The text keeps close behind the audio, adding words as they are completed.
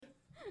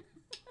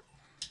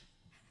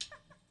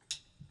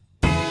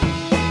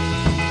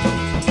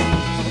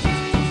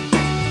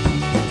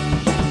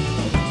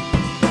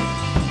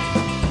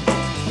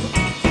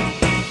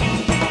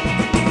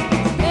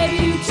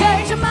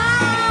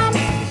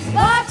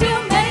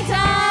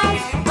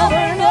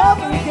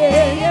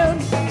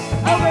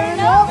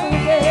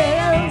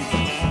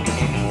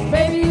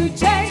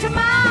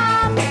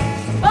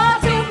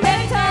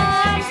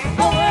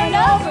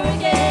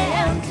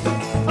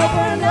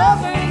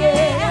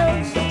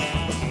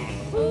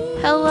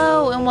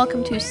Hello and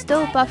welcome to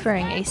Still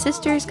Buffering, a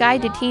sister's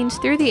guide to teens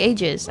through the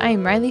ages. I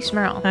am Riley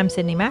Smurl. I'm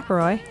Sydney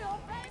McElroy.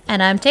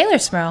 And I'm Taylor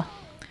Smurl.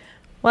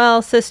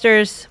 Well,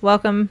 sisters,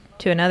 welcome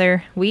to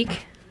another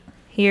week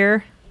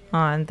here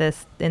on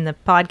this, in the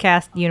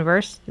podcast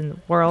universe, in the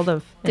world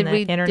of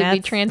internet. Did we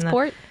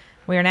transport?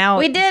 We are now.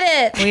 We did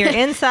it! We are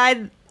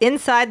inside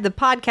the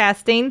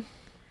podcasting.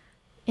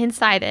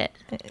 Inside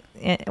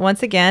it.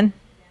 Once again,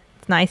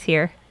 it's nice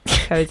here.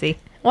 Cozy.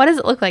 What does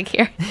it look like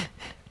here?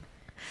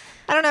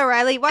 I don't know,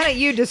 Riley. Why don't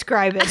you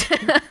describe it?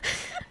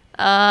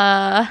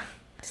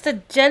 Just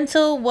a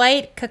gentle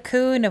white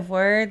cocoon of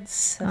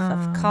words,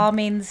 of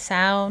calming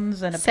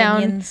sounds and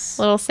opinions.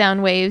 Little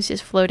sound waves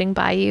just floating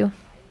by you.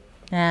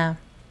 Yeah.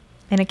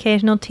 An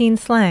occasional teen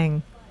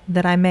slang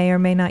that I may or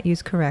may not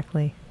use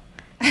correctly.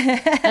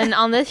 And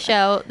on this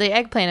show, the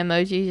eggplant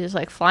emoji is just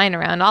like flying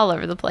around all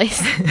over the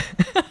place.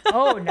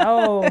 Oh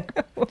no.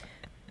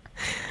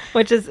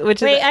 Which is we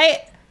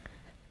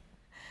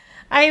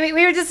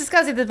were just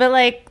discussing this, but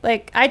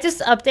like I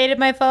just updated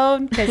my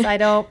phone because I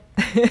don't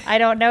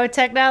know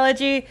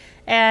technology,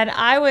 and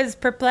I was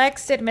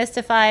perplexed and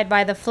mystified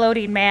by the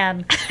floating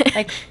man.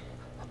 Like,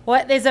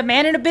 what? There's a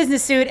man in a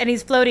business suit and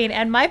he's floating,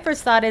 and my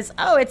first thought is,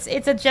 oh,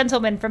 it's a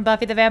gentleman from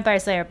Buffy the Vampire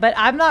Slayer, but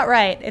I'm not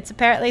right. It's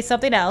apparently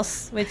something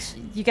else, which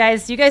you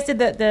guys did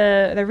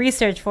the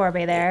research for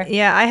me there.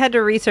 Yeah, I had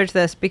to research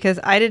this because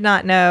I did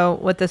not know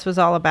what this was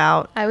all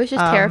about. I was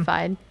just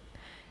terrified.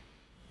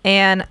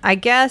 And I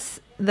guess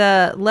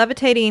the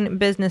levitating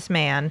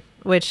businessman,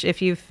 which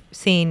if you've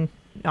seen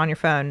on your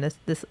phone,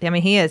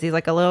 he's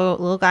like a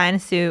little guy in a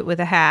suit with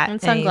a hat and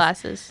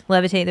sunglasses.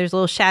 Levitate. There's a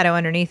little shadow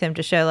underneath him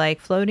to show like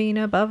floating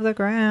above the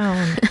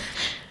ground.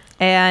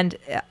 And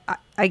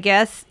I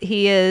guess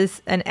he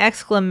is an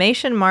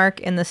exclamation mark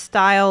in the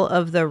style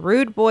of the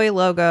Rude Boy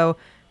logo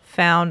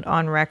found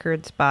on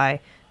records by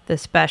the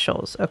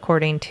Specials,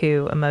 according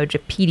to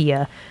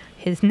Emojipedia.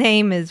 His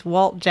name is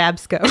Walt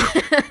Jabsco.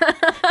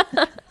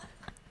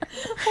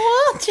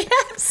 Walt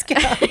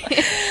Jabsco.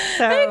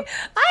 So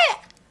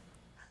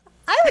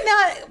I would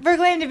not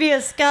proclaim to be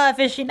a ska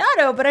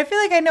aficionado, but I feel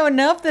like I know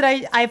enough that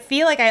I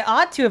feel like I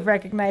ought to have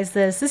recognized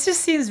this. This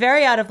just seems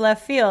very out of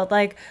left field.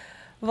 Like,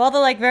 of all the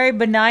like very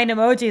benign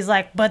emojis,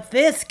 like, but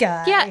this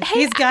guy,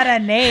 he's got a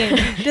name.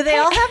 Do they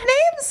all have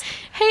names?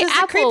 Hey, Does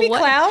Apple, the creepy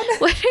clown?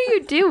 What are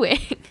you doing?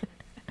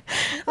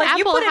 Like,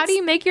 Apple, how do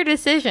you make your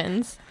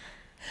decisions?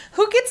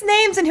 Who gets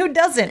names and who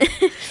doesn't?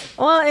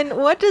 Well, and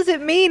what does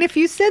it mean if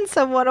you send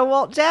someone a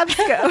Walt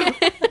Jabsco?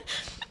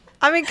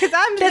 I mean, because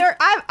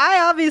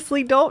I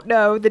obviously don't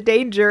know the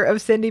danger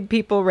of sending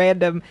people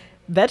random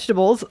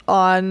vegetables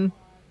on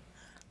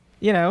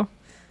vegetable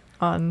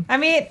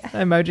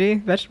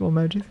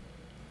emojis.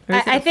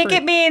 I think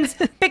it means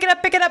pick it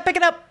up, pick it up, pick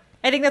it up.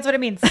 I think that's what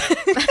it means. Like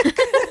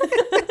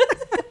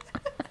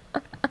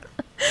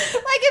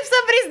if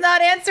somebody's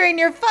not answering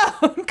your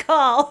phone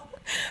call,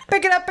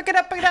 pick it up, pick it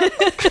up, pick it up.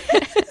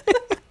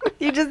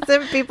 You just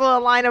send people a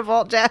line of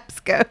Walt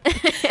Jabsco.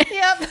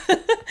 Yep.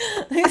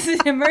 This is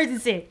an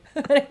emergency.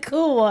 A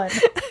cool one.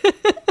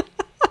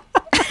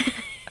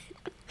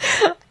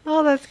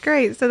 Oh, that's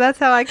great. So that's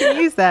how I can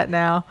use that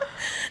now.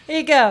 There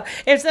you go.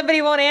 If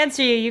somebody won't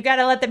answer you, you got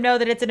to let them know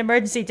that it's an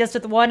emergency just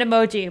with one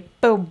emoji.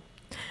 Boom.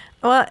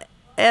 Well,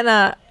 and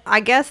I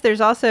guess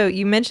there's also,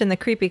 you mentioned the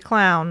creepy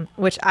clown,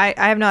 which I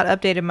have not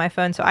updated my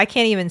phone, so I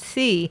can't even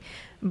see.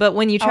 But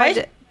when you tried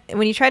to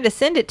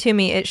send it to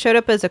me, it showed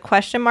up as a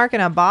question mark in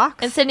a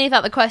box. And Sydney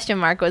thought the question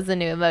mark was the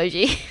new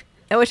emoji.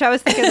 Which I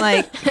was thinking,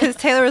 like, because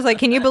Taylor was like,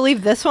 can you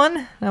believe this one?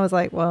 And I was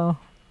like, well,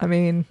 I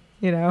mean,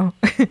 it's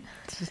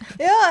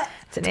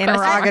an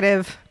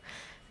interrogative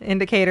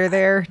indicator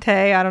there,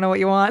 Tay. I don't know what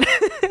you want.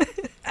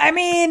 I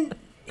mean,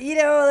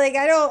 like,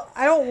 I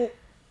don't,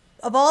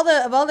 of all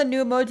the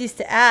new emojis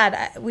to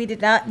add, we did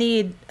not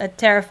need a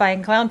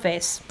terrifying clown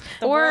face.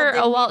 Or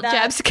a Walt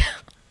Jabsco.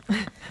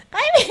 I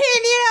mean,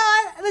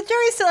 the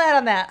jury's still out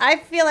on that. I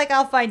feel like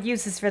I'll find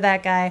uses for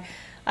that guy.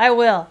 I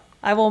will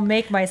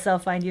make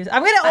myself find use.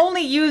 I'm going to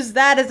only use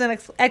that as an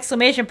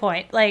exclamation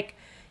point. Like,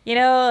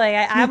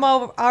 I'm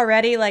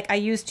already, like, I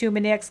use too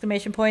many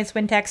exclamation points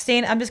when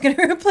texting. I'm just going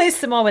to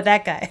replace them all with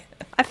that guy.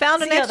 I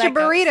found an extra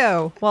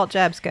burrito, Walt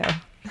Jabsco.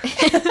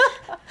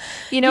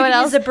 You know what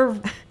else?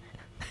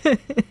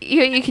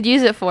 You could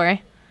use it for?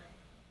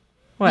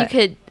 What?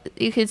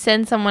 You could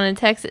send someone a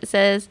text that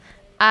says,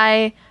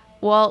 I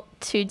Walt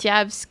to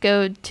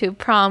Jabsco to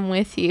prom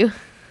with you.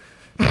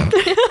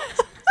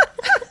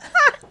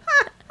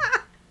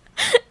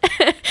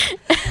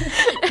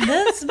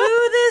 The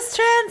smoothest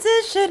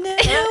transition in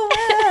the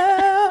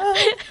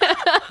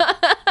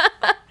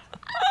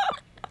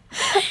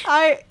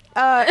world.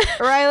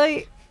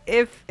 Riley,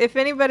 if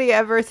anybody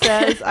ever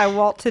says I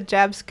Walt to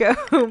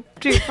Jabsco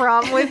to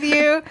prom with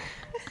you,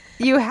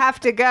 you have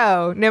to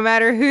go. No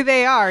matter who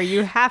they are,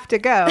 you have to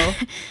go.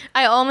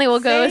 I only will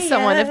go with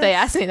someone if they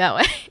ask me that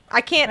way.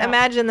 I can't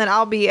imagine that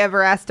I'll be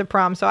ever asked to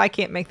prom, so I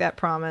can't make that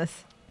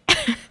promise.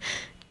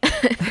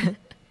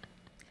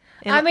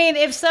 I mean,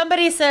 if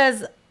somebody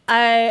says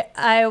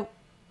I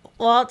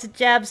Walt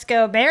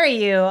Jabsco marry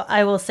you,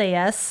 I will say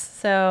yes.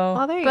 So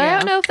Well, there you But go. I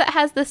don't know if that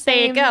has the there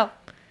same. you go.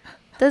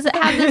 Does it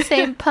have the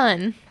same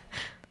pun?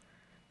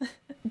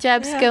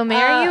 Jabs go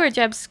marry you or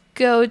Jabs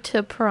go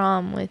to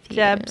prom with you?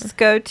 Jebs,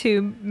 go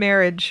to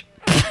marriage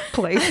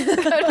place.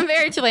 Go to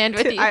marriage land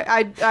with you.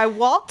 I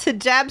Walt to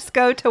Jabs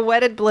go to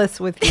wedded bliss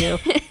with you.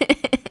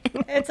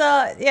 It's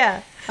all,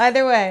 yeah,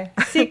 either way.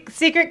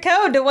 Secret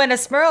code to win a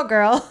Smurl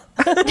girl.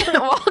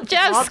 Walt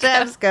Jabs Walt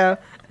Jabs go.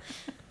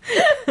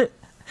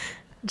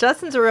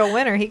 Justin's a real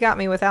winner. He got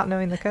me without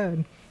knowing the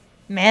code.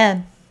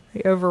 Man.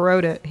 He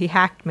overrode it. He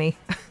hacked me.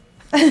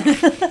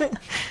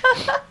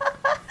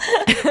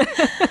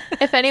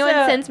 If anyone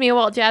So- sends me a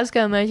Walt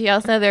Jabsco emoji,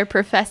 I'll know they're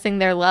professing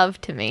their love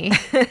to me.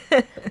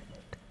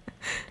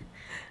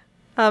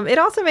 It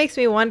also makes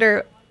me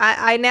wonder.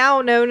 I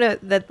now know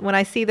that when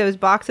I see those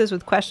boxes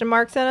with question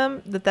marks in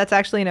them, that's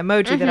actually an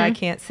emoji that I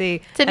can't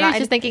see. Sydney And was I-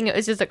 just thinking it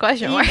was just a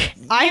question mark.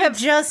 I have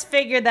just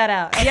figured that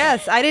out.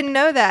 Yes, I didn't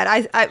know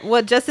that.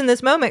 Well, just in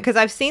this moment, because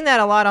I've seen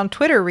that a lot on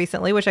Twitter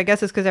recently, which I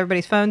guess is because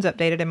everybody's phone's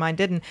updated and mine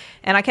didn't.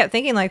 And I kept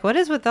thinking, like, what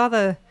is with all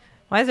the?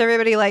 Why is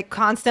everybody like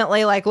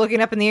constantly like looking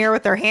up in the air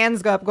with their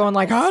hands up, going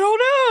like, I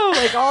don't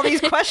know, like all these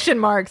question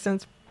marks,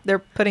 and they're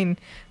putting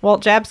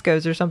Walt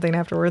Jabscos or something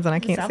afterwards, and I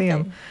can't see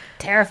them.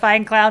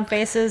 Terrifying clown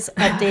faces,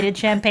 updated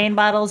champagne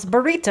bottles,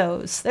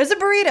 burritos. There's a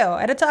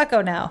burrito at a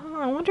taco now.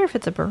 Oh, I wonder if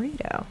it's a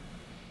burrito.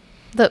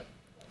 The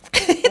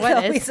It's What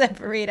always is? a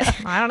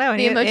burrito. I don't know.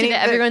 the emoji that of the-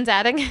 everyone's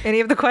adding. any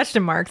of the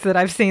question marks that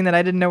I've seen that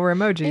I didn't know were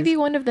emojis. Maybe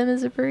one of them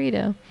is a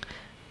burrito.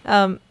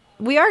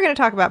 We are going to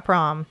talk about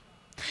prom.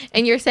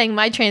 And you're saying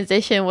my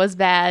transition was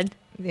bad.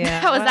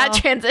 Yeah. How was that well,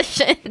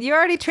 transition? You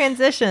already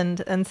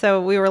transitioned, and so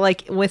we were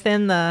like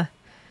within the.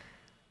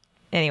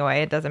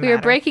 Anyway, it doesn't We matter.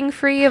 were breaking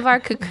free of our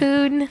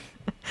cocoon,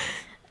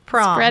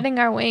 prom. spreading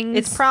our wings.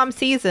 It's prom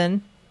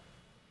season.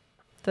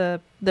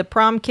 The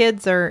prom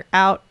kids are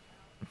out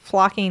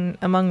flocking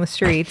among the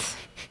streets.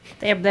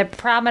 They're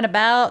promenading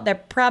about. They're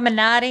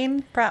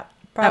promenading.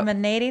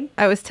 Promenading.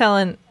 I was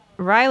telling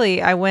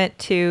Riley we went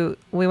to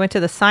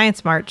the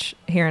Science March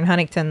here in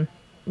Huntington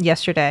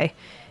yesterday,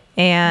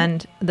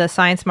 and the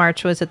Science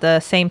March was at the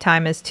same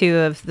time as two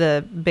of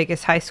the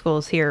biggest high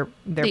schools here.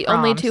 Their the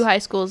only proms. two high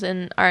schools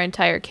in our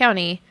entire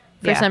county,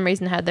 for Yeah. some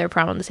reason, had their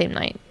prom on the same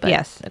night. But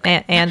Yes,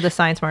 and the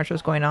Science March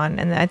was going on,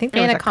 and I think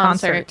there And was a a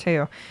concert concert.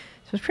 too.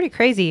 So it was pretty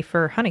crazy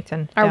for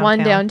Huntington. our one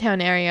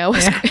downtown area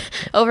was Yeah.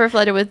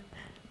 overflooded with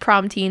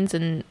prom teens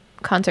and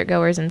concert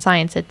goers and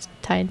scientists.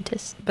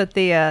 But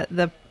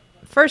the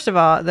first of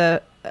all,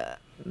 the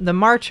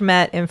march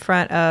met in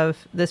front of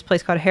this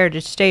place called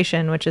Heritage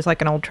Station, which is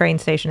like an old train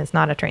station. It's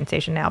not a train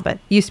station now, but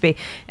used to be.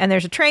 And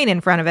there's a train in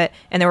front of it,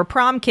 and there were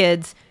prom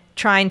kids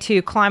trying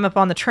to climb up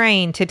on the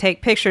train to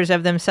take pictures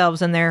of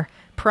themselves in their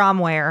prom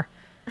wear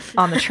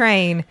on the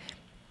train.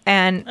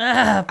 And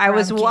I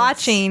was prom kids.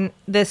 watching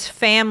this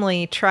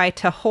family try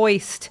to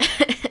hoist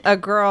a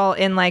girl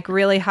in like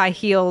really high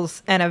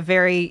heels and a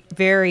very,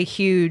 very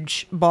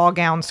huge ball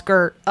gown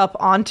skirt up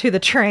onto the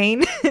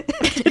train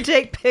to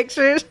take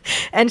pictures.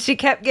 And she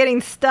kept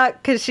getting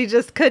stuck because she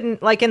just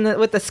couldn't, like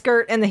with the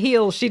skirt and the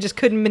heels, she just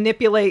couldn't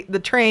manipulate the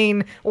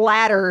train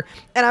ladder.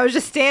 And I was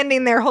just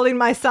standing there holding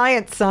my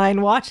science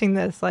sign watching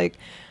this. Like,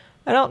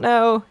 I don't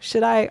know,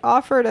 should I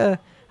offer to...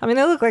 I mean,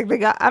 they look like they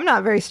got... I'm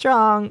not very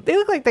strong. They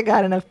look like they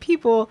got enough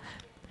people.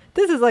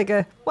 This is like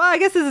a... Well, I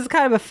guess this is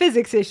kind of a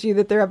physics issue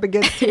that they're up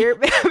against here.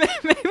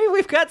 Maybe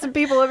we've got some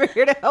people over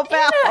here to help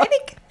out. I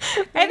think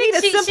need a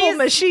simple she's-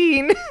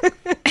 machine.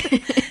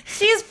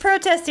 She's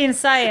protesting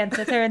science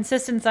with her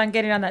insistence on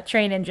getting on that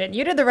train engine.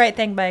 You did the right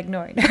thing by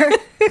ignoring her.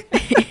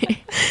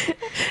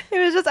 It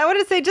was just... I want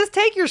to say, just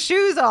take your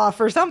shoes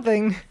off or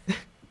something.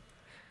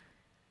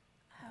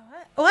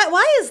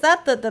 Why is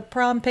that the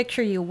prom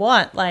picture you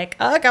want? Like,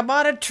 look, I'm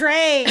on a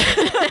train.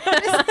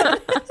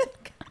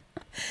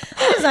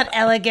 That is not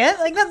elegant.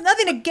 Like,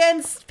 nothing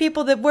against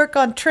people that work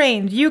on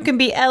trains. You can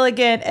be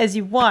elegant as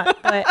you want,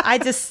 but I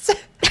just...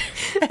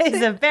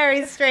 It's a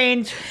very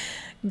strange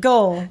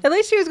goal. At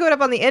least she was going up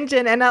on the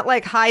engine and not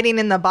like hiding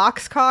in the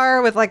box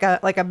car with like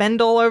a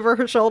bindle over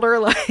her shoulder.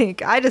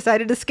 Like, I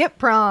decided to skip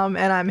prom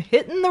and I'm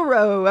hitting the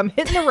road. I'm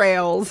hitting the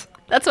rails.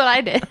 That's what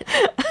I did.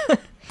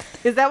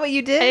 Is that what you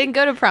I did? didn't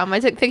go to prom. I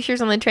took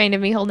pictures on the train of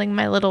me holding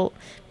my little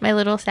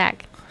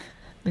sack,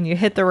 And you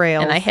hit the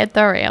rails. and I hit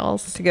the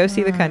rails to go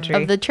see the country.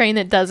 of the train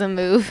that doesn't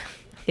move.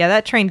 Yeah,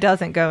 that train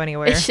doesn't go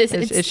anywhere. It's just-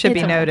 it it's- should be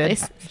it's a noted.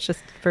 place. It's just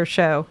for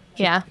show.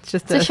 Yeah, It's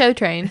just a show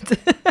train.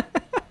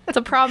 It's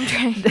a prom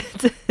train.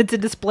 it's a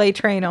display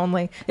train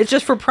only. It's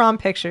just for prom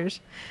pictures.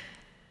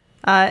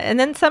 And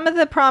then some of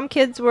the prom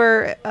kids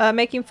were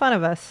making fun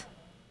of us.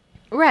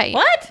 Right.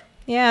 What?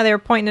 Yeah, they were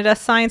pointing at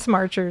us science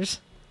marchers.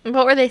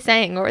 What were they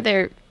saying? What were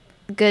their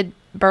good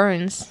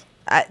burns?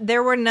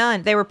 There were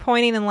none. They were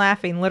pointing and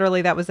laughing.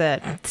 Literally, that was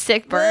it.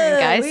 Sick burn,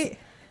 guys.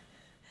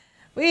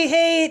 We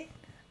hate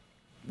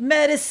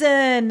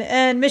medicine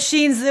and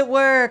machines that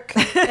work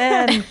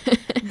and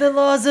the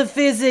laws of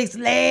physics.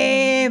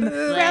 Lame.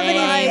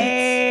 Gravity's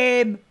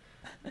lame.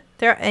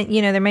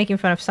 They're making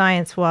fun of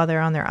science while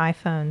they're on their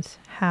iPhones.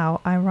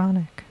 How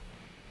ironic.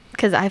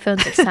 Because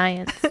iPhones are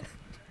science.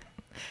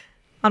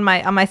 On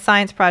my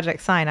science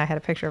project sign, I had a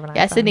picture of an iPhone.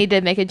 Yeah, Sydney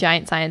did make a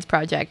giant science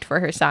project for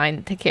her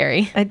sign to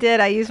carry. I did.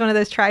 I used one of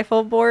those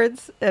trifold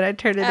boards, and I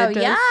turned it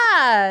into.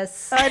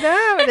 Yes. I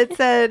know, and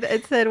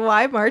it said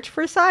 "Why March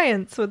for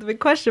Science" with a big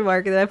question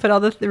mark, and then I put all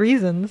the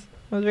reasons.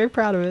 I was very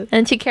proud of it.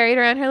 And she carried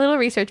around her little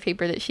research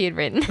paper that she had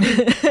written.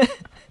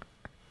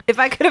 If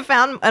I could have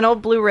found an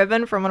old blue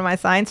ribbon from one of my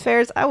science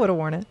fairs, I would have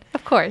worn it.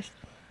 Of course.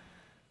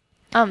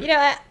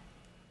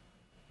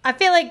 I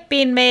feel like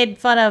being made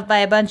fun of by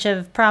a bunch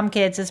of prom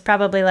kids is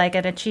probably like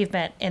an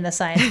achievement in the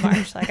science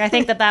march. Like, I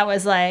think that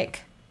was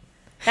like,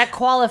 that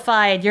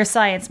qualified your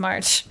science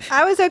march.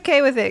 I was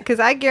okay with it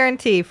because I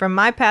guarantee from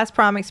my past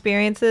prom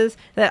experiences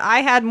that I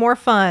had more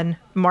fun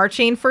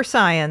marching for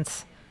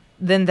science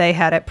than they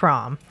had at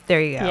prom.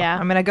 There you go. Yeah.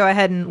 I'm going to go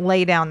ahead and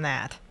lay down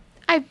that.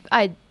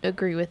 I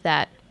agree with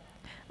that.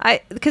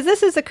 Because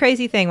this is a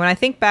crazy thing. When I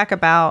think back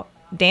about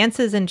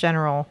dances in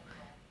general,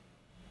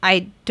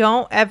 I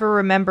don't ever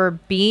remember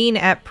being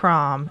at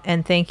prom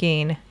and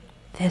thinking,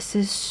 this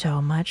is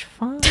so much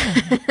fun.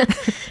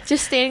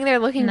 Just standing there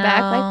looking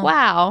back like,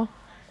 wow,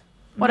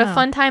 what a No.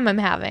 fun time I'm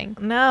having.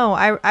 No,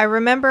 I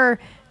remember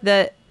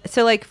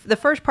so like the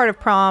first part of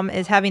prom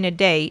is having a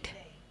date.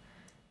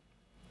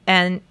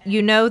 And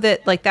you know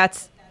that like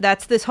that's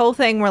this whole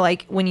thing where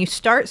like when you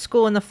start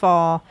school in the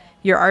fall,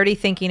 you're already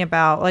thinking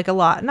about like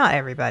not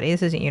everybody,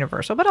 this isn't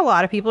universal, but a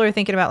lot of people are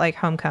thinking about like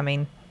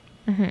homecoming.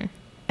 Mm-hmm.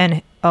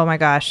 And oh my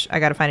gosh, I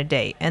got to find a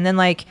date. And then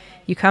like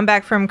you come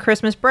back from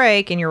Christmas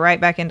break and you're right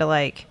back into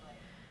like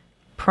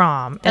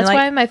prom. That's and, like,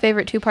 why my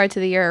favorite 2 parts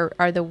of the year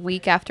are the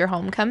week after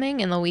homecoming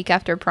and the week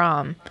after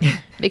prom.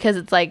 Because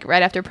it's like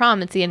right after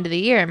prom, it's the end of the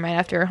year. And right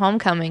after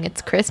homecoming,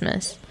 it's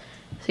Christmas.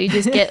 So you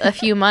just get a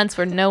few months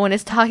where no one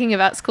is talking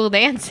about school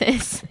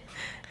dances.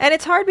 And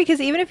it's hard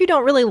because even if you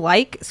don't really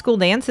like school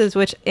dances,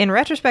 which in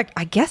retrospect,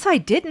 I guess I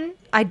didn't.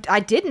 I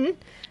didn't.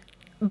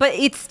 But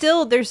it's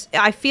still,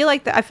 I felt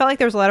like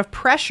there was a lot of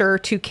pressure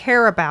to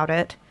care about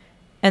it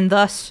and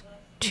thus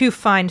to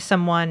find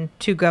someone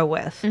to go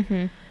with,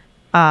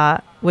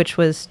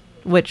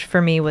 which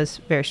for me was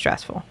very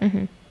stressful.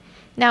 Mm-hmm.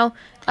 Now,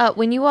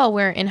 when you all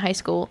were in high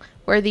school,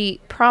 were the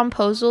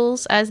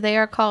promposals, as they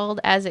are called,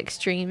 as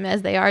extreme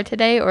as they are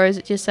today? Or is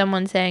it just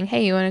someone saying,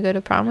 hey, you want to go to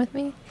prom with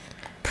me?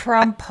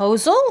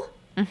 Promposal?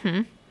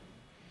 Mm-hmm.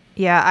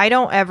 Yeah, I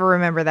don't ever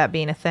remember that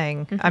being a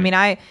thing. Mm-hmm. I mean,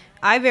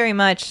 I very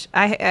much,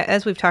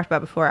 as we've talked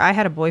about before, I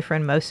had a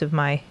boyfriend most of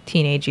my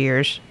teenage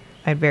years.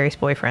 I had various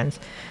boyfriends.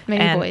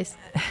 Many boys.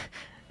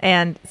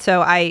 And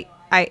so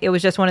it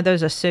was just one of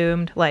those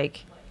assumed,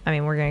 like, I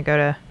mean, we're going to go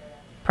to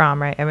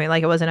prom, right? I mean,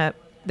 like,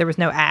 there was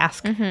no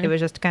ask. Mm-hmm. It was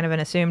just kind of an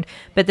assumed.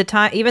 But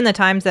even the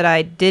times that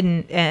I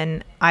didn't,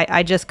 and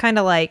I just kind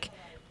of like,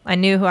 I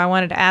knew who I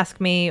wanted to ask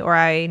me, or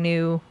I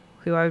knew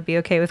who I would be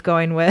okay with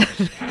going with.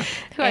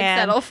 Who I'd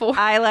settle for.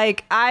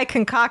 I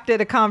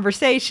concocted a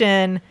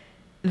conversation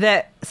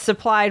that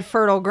supplied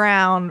fertile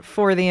ground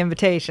for the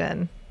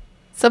invitation.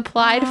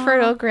 Supplied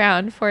fertile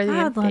ground for the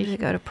I would love invitation.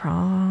 to go to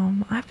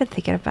prom. I've been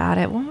thinking about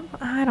it. Well,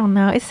 I don't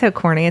know. It's so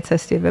corny. It's so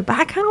stupid. But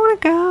I kind of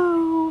want to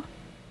go.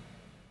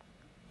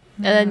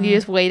 And then you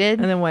just waited?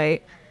 And then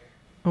wait.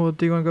 Oh,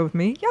 do you want to go with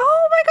me?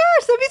 Oh my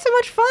gosh, that'd be so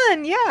much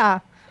fun. Yeah.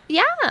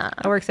 Yeah.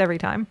 It works every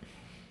time.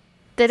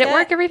 Did it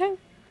work every time?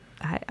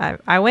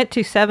 I went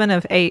to 7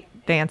 of 8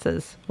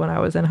 dances when I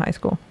was in high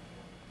school.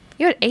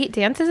 You had 8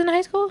 dances in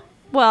high school?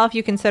 Well, if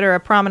you consider a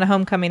prom and a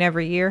homecoming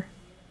every year.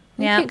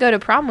 You Yeah. can't go to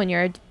prom when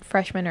you're a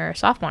freshman or a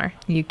sophomore.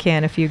 You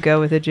can if you go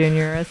with a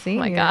junior or a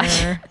senior. Oh my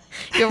gosh.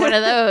 You're one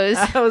of those.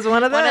 I was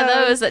one of those. One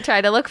of those that try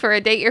to look for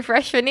a date your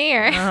freshman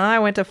year. I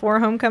went to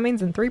 4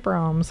 homecomings and 3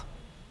 proms.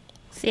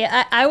 See,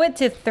 I went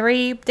to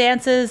 3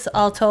 dances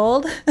all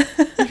told.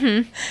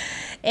 Mm-hmm.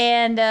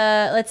 And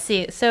let's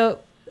see. So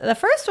the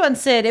first one,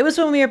 Sid, it was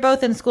when we were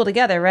both in school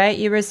together, right?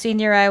 You were a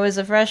senior, I was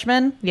a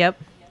freshman. Yep.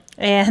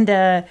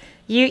 And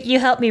you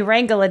helped me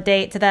wrangle a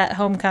date to that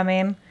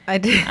homecoming. I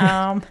did.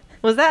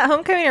 Was that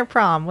homecoming or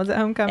prom? Was it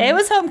homecoming? It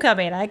was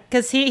homecoming,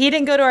 because he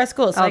didn't go to our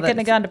school, so I couldn't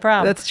have gone to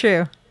prom. That's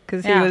true.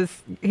 Because Yeah.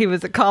 he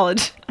was at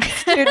college.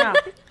 No.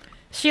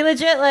 She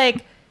legit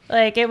like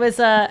it was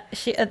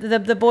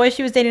the boy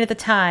she was dating at the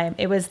time.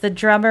 It was the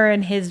drummer,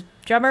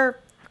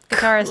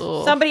 guitarist,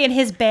 Cool. somebody in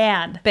his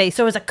band. Bass.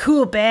 So it was a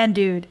cool band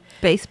dude.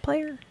 Bass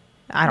player?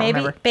 I don't Maybe.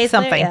 remember. Bass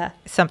player? Something. Yeah.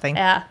 Something.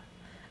 Yeah.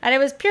 And it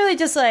was purely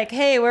just like,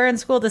 hey, we're in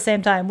school at the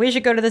same time. We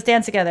should go to this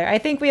dance together. I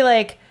think we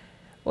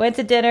went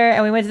to dinner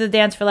and we went to the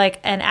dance for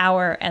an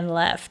hour and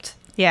left.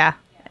 Yeah.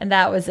 And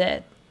that was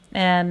it.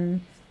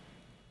 And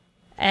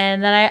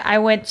then I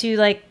went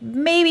to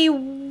maybe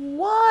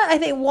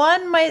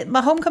one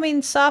my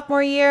homecoming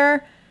sophomore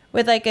year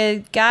with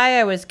a guy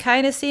I was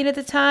kind of seeing at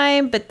the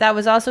time, but that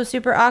was also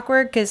super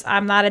awkward because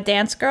I'm not a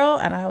dance girl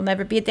and I'll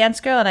never be a dance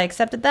girl, and I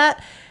accepted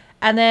that.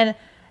 And then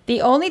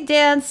the only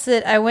dance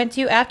that I went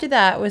to after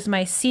that was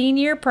my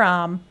senior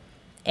prom,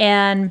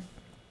 and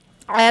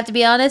I have to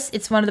be honest,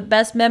 it's one of the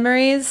best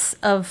memories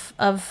of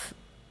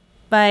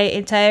my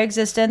entire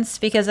existence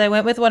because I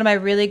went with one of my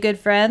really good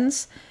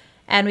friends,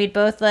 and we'd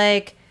both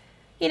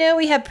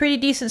we had pretty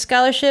decent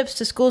scholarships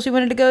to schools we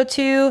wanted to go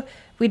to.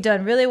 We'd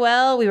done really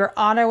well. We were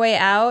on our way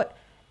out,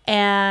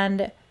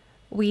 and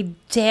we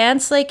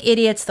danced like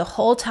idiots the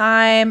whole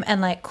time,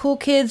 and like cool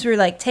kids were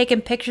like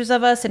taking pictures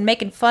of us and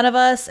making fun of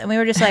us, and we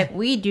were just like,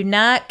 we do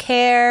not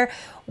care.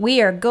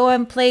 We are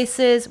going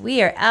places.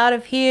 We are out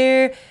of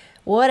here.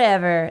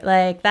 Whatever.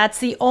 Like, that's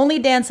the only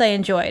dance I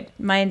enjoyed.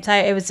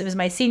 It was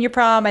my senior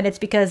prom, and it's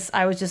because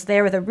I was just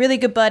there with a really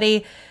good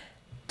buddy.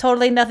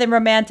 Totally nothing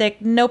romantic,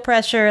 no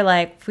pressure.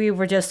 Like, we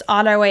were just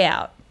on our way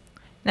out.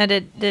 Now,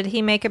 did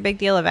he make a big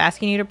deal of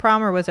asking you to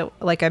prom, or was it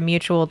like a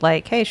mutual,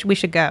 like, hey, we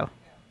should go?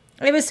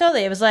 It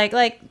was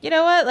like, you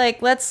know what?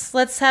 Like,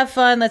 let's have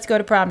fun. Let's go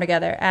to prom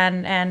together.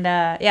 And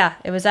yeah,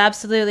 it was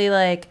absolutely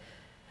like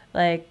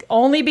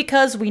only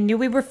because we knew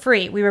we were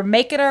free. We were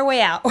making our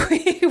way out.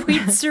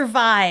 We'd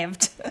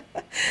survived.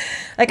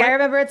 Like, I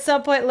remember at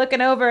some point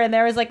looking over, and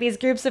there was like these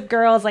groups of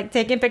girls like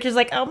taking pictures,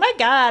 like, oh my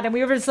God. And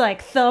we were just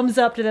like thumbs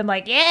up to them,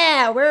 like,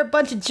 yeah, we're a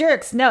bunch of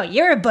jerks. No,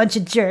 you're a bunch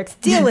of jerks.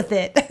 Deal with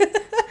it.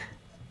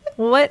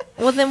 Well,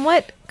 then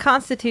what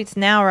constitutes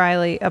now,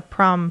 Riley, a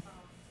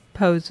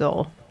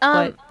promposal?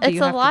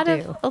 It's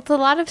a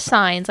lot of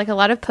signs, like a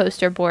lot of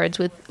poster boards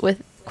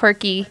with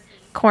quirky,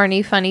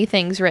 corny, funny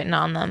things written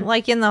on them.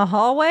 Like in the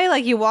hallway?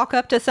 Like you walk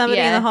up to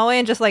somebody in the hallway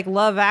and just like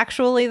Love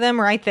Actually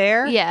them right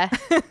there? Yeah.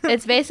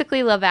 It's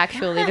basically Love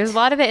Actually. There's a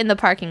lot of it in the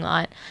parking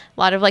lot. A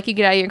lot of like you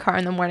get out of your car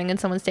in the morning and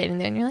someone's standing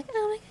there and you're like,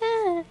 oh my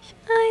gosh,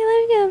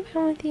 I love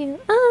going with you.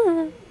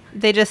 Oh.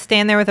 They just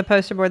stand there with a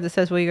poster board that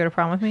says, will you go to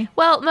prom with me?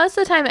 Well, most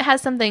of the time it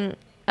has something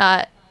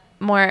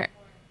more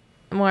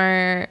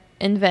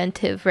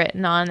inventive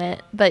written on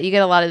it, but you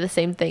get a lot of the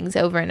same things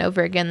over and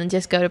over again than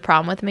just go to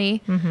prom with me.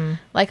 Mm-hmm.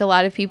 Like a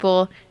lot of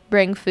people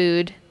bring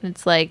food.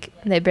 It's like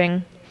they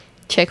bring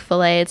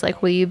Chick-fil-A. It's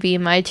like, will you be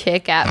my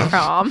chick at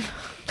prom?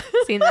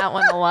 Seen that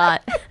one a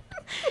lot.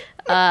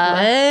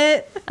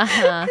 What?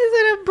 Uh-huh. Is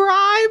it a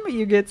bribe?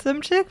 You get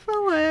some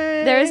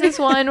Chick-fil-A. There's this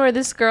one where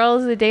this girl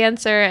is a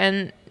dancer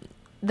and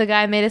the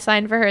guy made a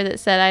sign for her that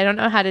said, I don't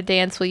know how to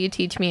dance. Will you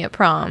teach me at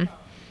prom?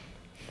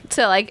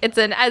 So, like, it's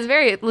a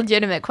very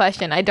legitimate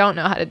question. I don't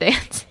know how to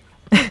dance.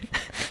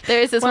 There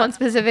is this one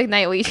specific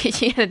night where you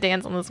teach me how to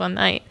dance on this one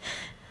night.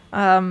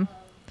 Why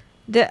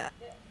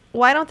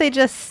don't they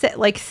just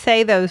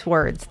say those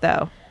words,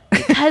 though?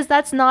 Because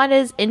that's not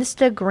as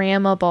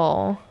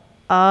Instagrammable.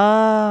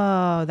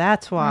 Oh,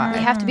 that's why. You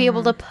have to be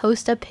able to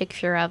post a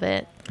picture of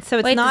it. So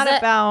it's not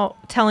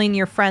about telling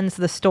your friends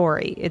the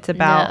story. It's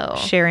about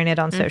sharing it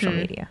on social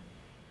media.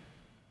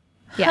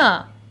 Yeah.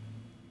 Huh.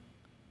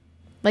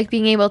 Like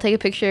being able to take a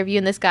picture of you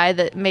and this guy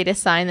that made a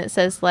sign that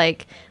says,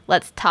 like,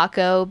 let's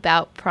taco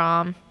about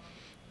prom.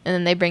 And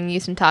then they bring you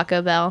some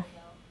Taco Bell.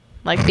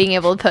 Like being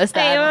able to post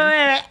that.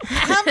 Wait.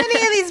 How many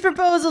of these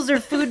proposals are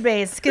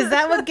food-based? Because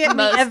that would get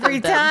me every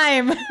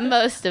time.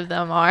 Most of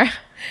them are.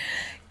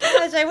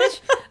 Gosh, I wish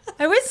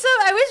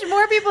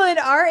more people in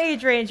our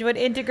age range would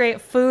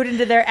integrate food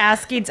into their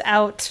askings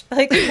out.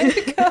 Like, I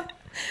would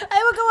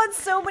go on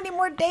so many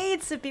more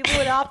dates if people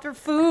would opt for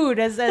food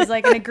as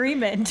like an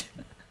agreement.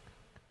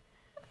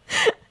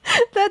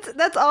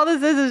 That's all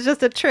this is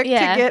just a trick to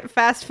get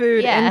fast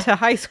food into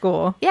high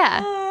school.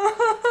 Yeah.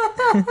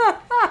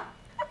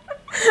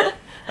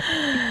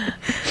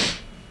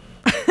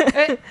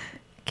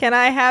 Can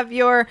I have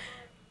your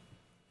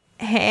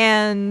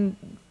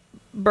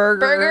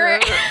burger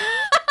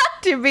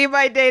to be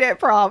my date at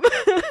prom?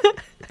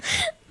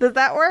 Does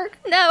that work?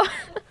 No,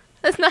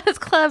 that's not as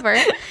clever.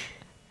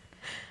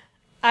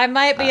 I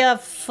might be a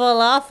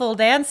falafel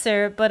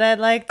dancer, but I'd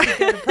like to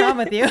go to prom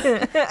with you.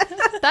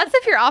 That's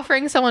if you're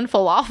offering someone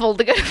falafel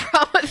to go to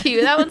prom with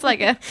you. That one's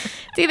like it's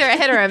either a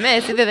hit or a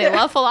miss. Either they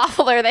love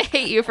falafel or they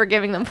hate you for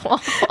giving them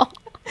falafel.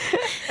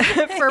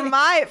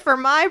 For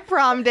my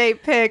prom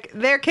date pick,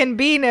 there can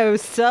be no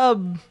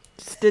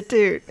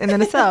substitute, and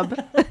then a sub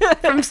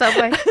from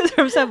Subway.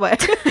 From Subway.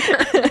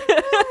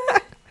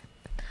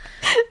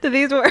 Do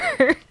these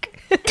work?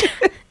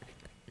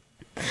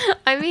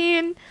 I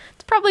mean,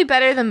 it's probably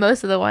better than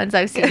most of the ones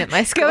I've seen at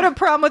my school. Go to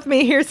prom with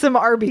me. Here's some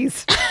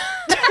Arby's.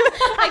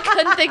 I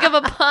couldn't think of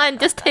a pun.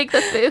 Just take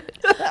the food.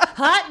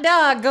 Hot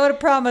dog. Go to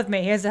prom with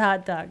me. Here's a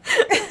hot dog.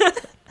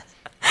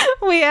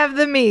 We have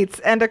the meats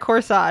and a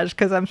corsage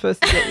because I'm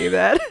supposed to get you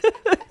that.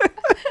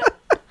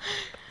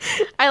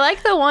 I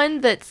like the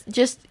one that's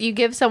just you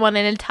give someone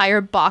an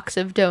entire box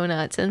of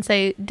donuts and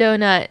say,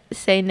 donut,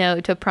 say no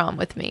to prom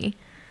with me.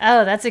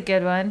 Oh, that's a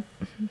good one.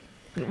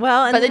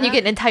 Well, but then you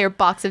get an entire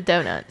box of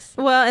donuts.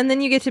 Well, and then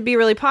you get to be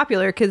really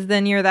popular because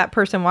then you're that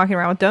person walking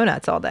around with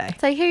donuts all day.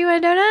 It's like, here, you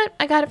want a donut?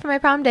 I got it for my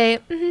prom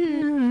date.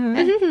 Mm-hmm.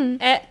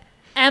 Mm-hmm.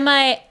 Am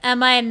I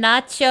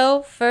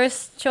nacho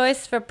first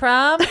choice for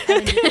prom?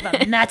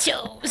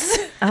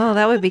 Nachos. Oh,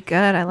 that would be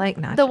good. I like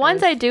nachos. The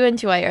ones I do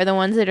enjoy are the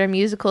ones that are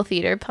musical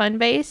theater pun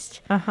based.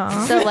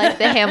 Uh-huh. So like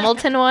the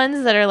Hamilton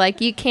ones that are like,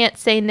 you can't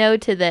say no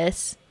to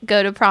this.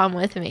 Go to prom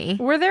with me.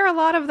 Were there a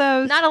lot of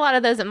those? Not a lot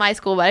of those at my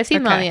school, but I've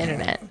seen them on the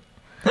internet.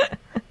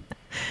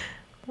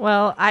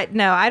 Well, I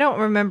don't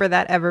remember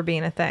that ever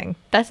being a thing.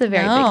 That's a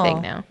very No. big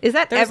thing now. Is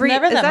that There's every?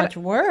 never is that much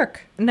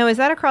work. No, is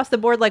that across the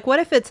board? Like, what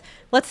if it's,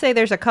 let's say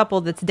there's a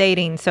couple that's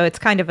dating, so it's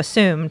kind of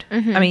assumed.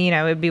 I mean, you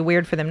know, it'd be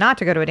weird for them not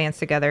to go to a dance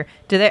together.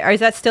 Do they? Or is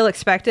that still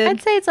expected?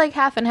 I'd say it's like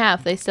half and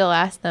half. They still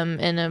ask them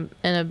in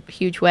a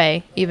huge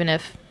way, even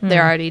if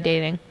they're already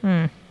dating.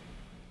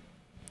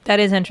 That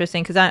is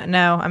interesting because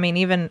I mean,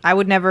 even I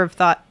would never have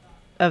thought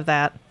of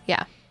that.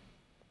 Yeah.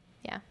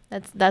 Yeah.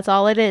 That's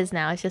all it is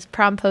now. It's just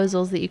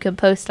promposals that you can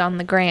post on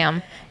the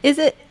gram. Is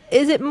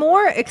it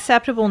more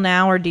acceptable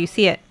now, or do you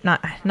see it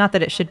not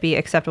that it should be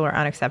acceptable or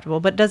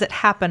unacceptable, but does it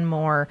happen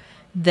more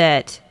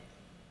that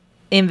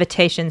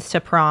invitations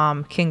to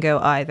prom can go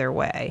either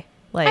way?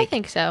 Like, I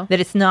think so. that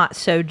it's not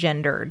so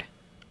gendered.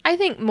 I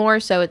think more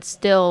so it's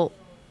still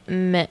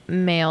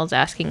males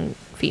asking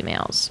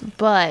females,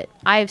 but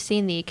I've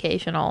seen the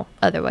occasional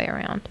other way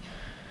around.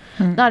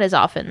 Not as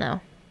often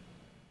though.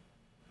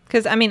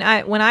 Because I mean,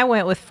 when I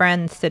went with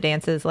friends to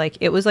dances, like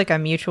it was like a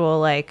mutual,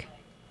 like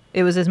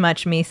it was as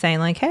much me saying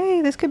like,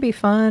 "Hey, this could be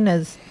fun,"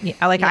 as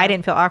like I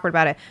didn't feel awkward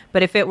about it.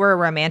 But if it were a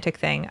romantic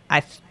thing,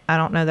 I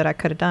don't know that I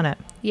could have done it.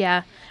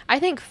 Yeah. I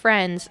think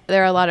friends,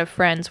 there are a lot of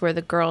friends where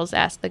the girls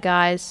ask the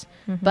guys,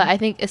 but I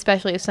think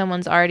especially if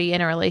someone's already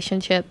in a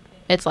relationship,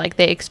 it's like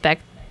they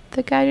expect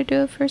the guy to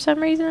do it for some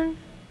reason.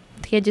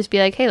 He can't just be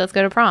like, "Hey, let's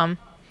go to prom."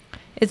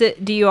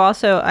 Do you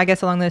also, I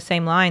guess along those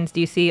same lines,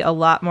 do you see a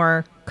lot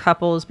more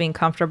couples being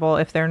comfortable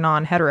if they're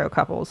non-hetero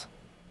couples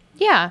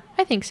Yeah,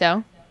 I think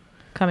so.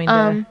 coming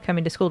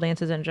to school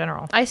dances in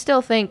general? I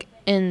still think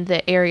in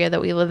the area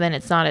that we live in,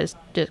 it's not as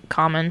just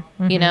common,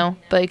 you know,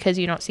 but because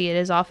you don't see it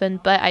as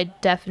often. But I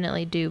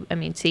definitely do. I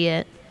mean, see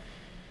it.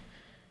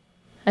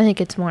 I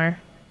think it's more,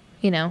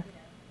 you know,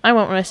 I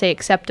won't want to say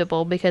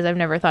acceptable because I've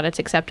never thought it's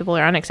acceptable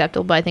or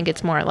unacceptable, but I think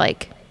it's more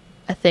like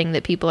a thing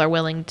that people are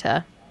willing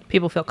to.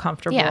 People feel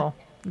comfortable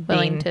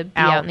Willing to be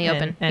out in the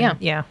open. And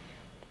yeah.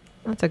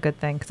 That's a good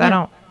thing because I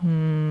don't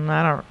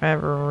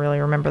ever really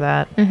remember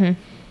that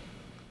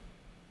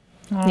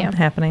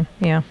happening.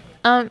 Yeah.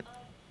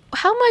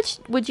 How much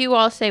would you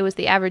all say was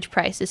the average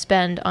price to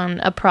spend on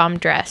a prom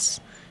dress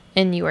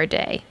in your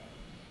day?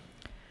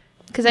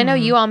 Because I know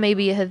you all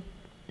maybe have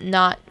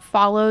not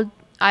followed.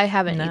 I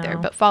haven't either,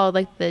 but followed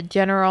like the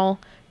general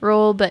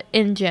rule, but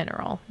in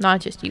general,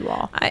 not just you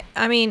all.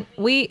 I mean,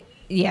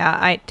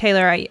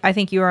 Taylor, I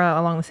think you are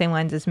along the same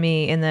lines as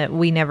me in that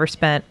we never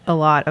spent a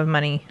lot of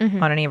money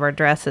on any of our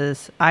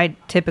dresses. I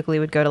typically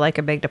would go to like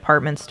a big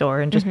department store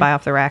and just buy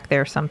off the rack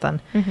there or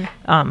something.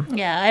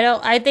 Yeah,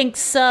 I think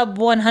sub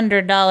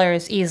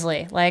 $100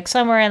 easily. Like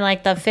somewhere in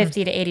like the $50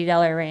 to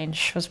 $80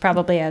 range was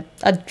probably a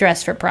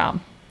dress for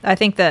prom. I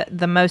think that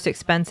the most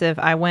expensive,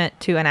 I went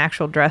to an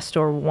actual dress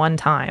store one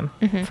time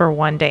for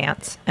one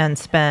dance and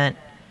spent,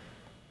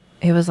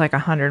 it was like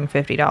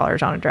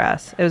 $150 on a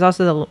dress. It was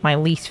also my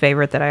least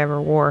favorite that I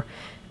ever wore,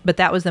 but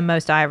that was the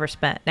most I ever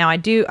spent. Now I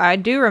do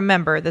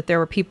remember that there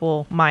were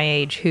people my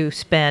age who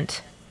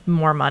spent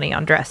more money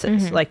on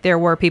dresses. Like there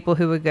were people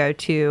who would go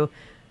to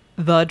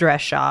the dress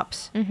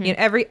shops. You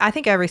know, I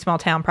think every small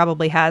town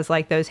probably has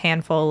like those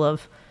handful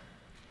of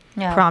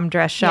prom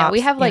dress shops. Yeah,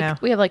 we have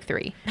like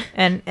 3.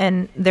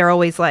 And they're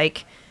always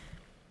like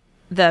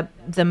the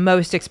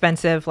most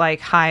expensive,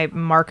 like high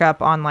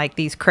markup on like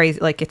these crazy,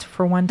 like it's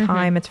for one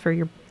time, it's for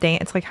your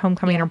dance, it's like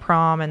homecoming or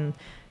prom. And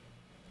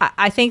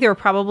I think there were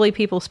probably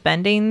people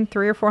spending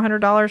 $300 or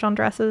 $400 on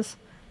dresses.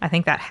 I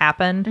think that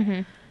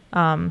happened.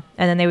 And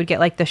then they would get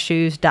like the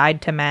shoes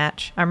dyed to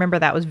match. I remember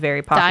that was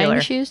very popular.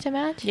 Dyeing shoes to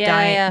match?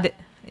 Yeah.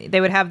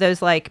 They would have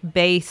those like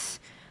base,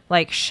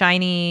 like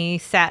shiny,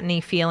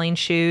 satiny feeling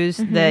shoes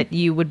that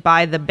you would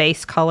buy the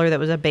base color that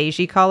was a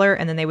beigey color,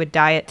 and then they would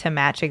dye it to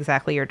match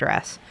exactly your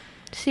dress.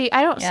 See,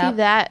 I don't see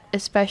that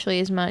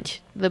especially as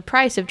much. The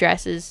price of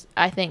dresses,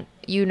 I think,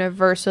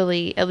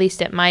 universally, at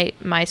least at my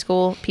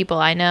school, people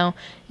I know,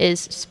 is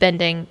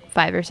spending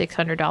 $500 or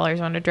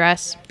 $600 on a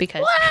dress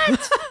because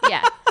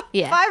yeah,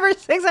 $500 or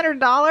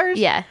 $600.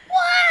 Yeah,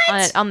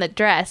 on the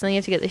dress, and then you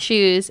have to get the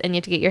shoes, and you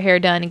have to get your hair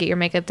done, and get your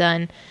makeup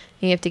done.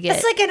 And you have to get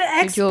it's like an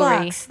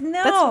Xbox.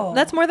 No,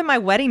 that's more than my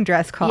wedding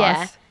dress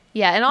cost.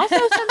 Yeah, and also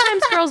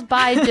sometimes girls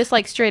buy just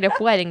like straight up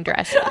wedding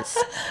dresses. I like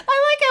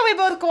how we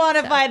both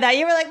quantified that.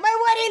 You were like, my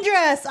wedding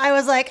dress. I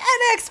was like,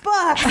 an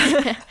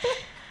Xbox.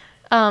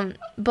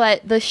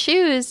 But the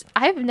shoes,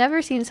 I've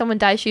never seen someone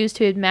dye shoes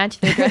to match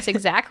their dress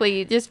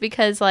exactly, just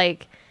because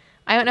like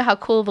I don't know how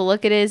cool of a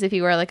look it is if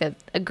you wear like a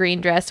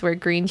green dress, wear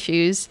green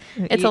shoes.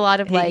 It's a lot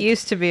of like. It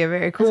used to be a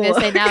very cool. I was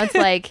gonna say now it's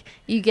like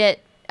you get.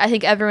 I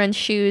think everyone's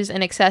shoes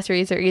and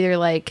accessories are either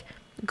like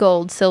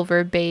gold,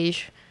 silver,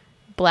 beige,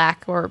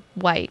 black, or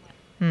white.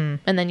 And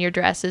then your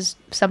dress is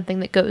something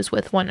that goes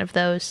with one of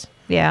those.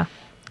 Yeah.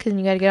 Because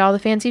you got to get all the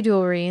fancy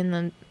jewelry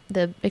and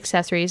the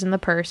accessories and the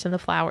purse and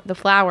the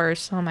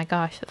flowers. Oh my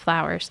gosh, the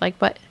flowers. Like,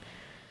 what?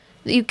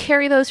 You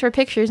carry those for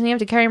pictures and you have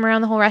to carry them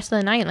around the whole rest of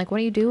the night. Like, what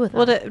do you do with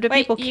them? Well, do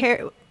people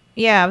carry...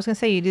 Yeah, I was gonna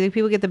say, do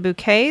people get the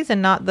bouquets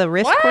and not the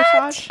wrist What?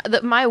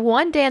 corsage? My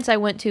one dance I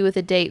went to with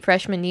a date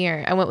freshman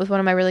year, I went with one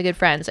of my really good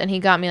friends, and he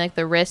got me like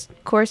the wrist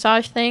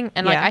corsage thing,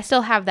 and like Yeah. I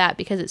still have that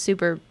because it's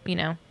super,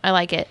 I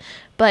like it.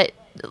 But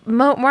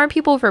more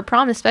people for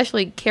prom,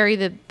 especially, carry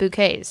the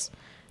bouquets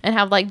and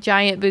have like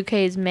giant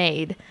bouquets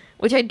made,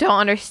 which I don't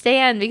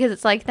understand because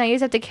it's like now you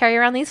just have to carry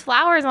around these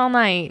flowers all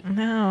night.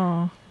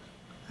 No,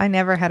 I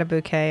never had a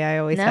bouquet. I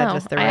always had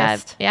just the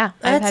wrist. I've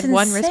That's had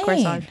one wrist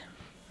insane. corsage.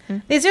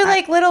 These are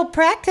like little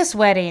practice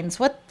weddings.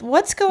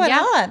 What's going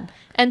on?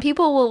 And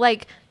people will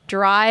like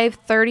drive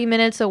 30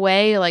 minutes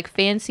away to like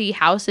fancy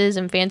houses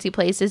and fancy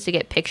places to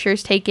get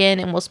pictures taken,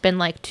 and we'll spend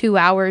like 2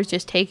 hours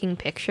just taking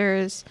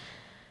pictures.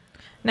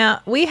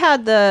 Now, we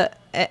had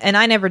and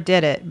I never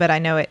did it, but I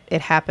know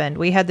it happened.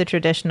 We had the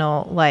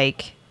traditional,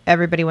 like,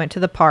 everybody went to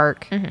the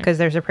park because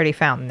there's a pretty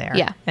fountain there.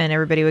 Yeah. And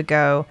everybody would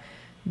go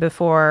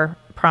before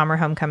prom or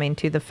homecoming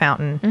to the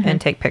fountain and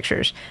take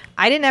pictures.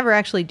 I didn't ever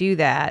actually do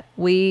that.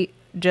 We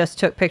just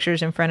took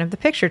pictures in front of the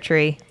picture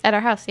tree At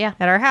our house, yeah.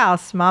 at our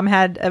house. Mom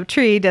had a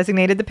tree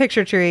designated the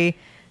picture tree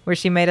where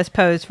she made us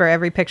pose for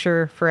every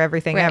picture for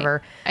everything Right.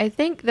 ever. I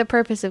think the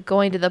purpose of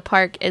going to the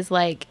park is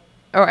like,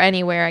 or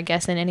anywhere, I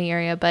guess, in any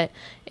area, but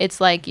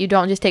it's like you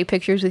don't just take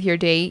pictures with your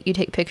date. You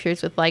take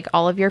pictures with like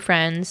all of your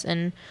friends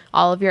and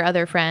all of your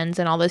other friends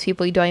and all those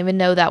people you don't even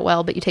know that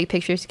well, but you take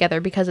pictures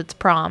together because it's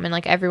prom and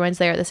like everyone's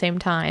there at the same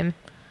time.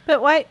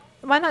 But why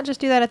not just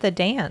do that at the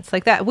dance?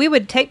 Like that, we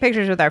would take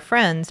pictures with our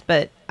friends,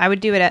 but I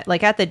would do it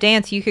at the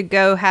dance. You could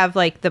go have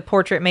like the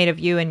portrait made of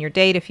you and your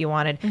date if you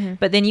wanted.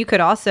 But then you could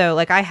also,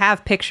 like, I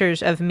have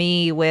pictures of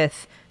me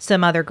with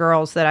some other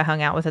girls that I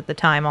hung out with at the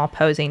time, all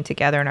posing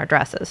together in our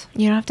dresses.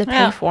 You don't have to pay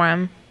Yeah. for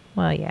them.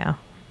 Well, yeah.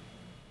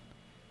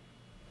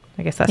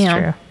 I guess that's Yeah.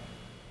 true.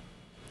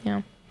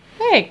 Yeah.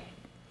 Hey,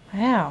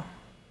 wow.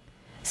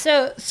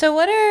 So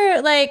what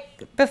are,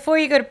 like, before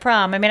you go to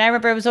prom? I mean, I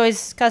remember it was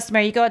always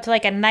customary. You go out to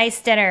like a nice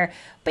dinner,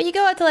 but you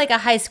go out to like a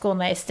high school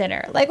nice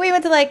dinner. Like we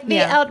went to like the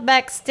Yeah.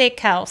 Outback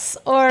Steakhouse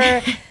or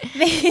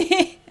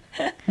the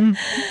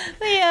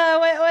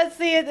what's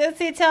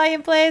the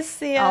Italian place?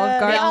 The Olive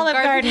Garden. The Olive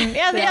Garden. Garden.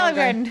 Yeah, the The Olive Olive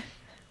Garden.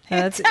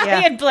 That's,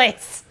 Italian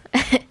place.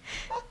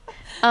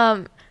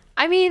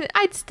 I mean,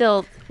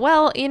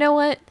 you know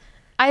what?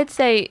 I'd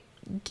say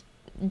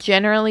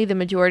generally the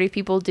majority of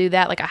people do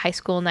that, like a high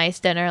school nice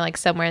dinner, like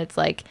somewhere that's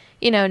like,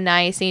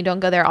 nice, and you don't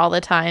go there all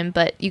the time,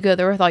 but you go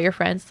there with all your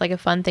friends. It's like a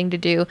fun thing to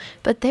do.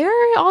 But there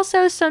are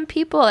also some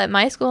people at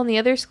my school and the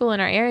other school in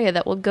our area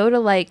that will go to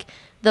like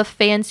the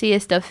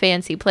fanciest of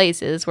fancy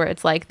places where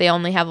it's like they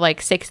only have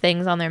like 6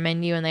 things on their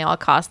menu and they all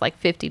cost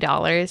like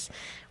 $50,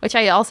 which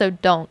I also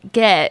don't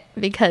get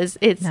because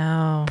it's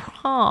No.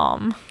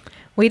 prom.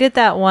 We did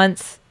that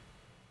once.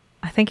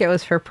 I think it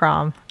was for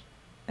prom.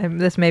 And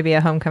this may be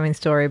a homecoming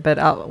story, but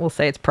we'll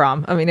say it's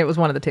prom. I mean, it was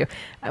one of the two.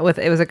 It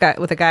was a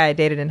guy I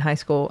dated in high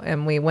school,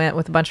 and we went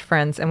with a bunch of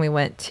friends, and we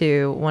went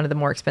to one of the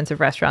more expensive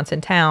restaurants in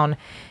town,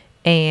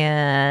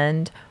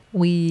 and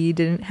we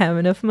didn't have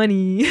enough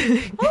money.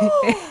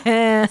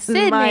 And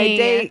Sydney. my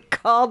date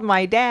called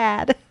my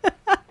dad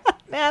and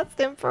asked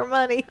him for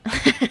money. My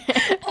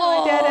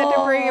dad had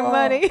to bring him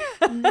money.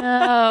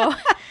 No.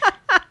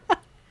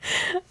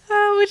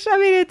 Which, I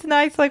mean, it's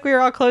nice. Like, we were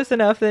all close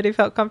enough that he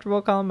felt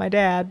comfortable calling my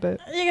dad, but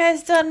You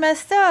guys done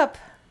messed up.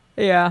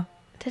 yeah.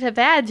 Did a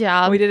bad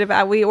job.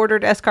 We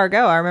ordered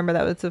escargot. I remember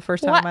that was the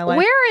first time in my life.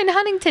 Where in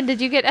Huntington did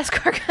you get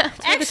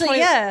escargot? Actually,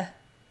 yeah.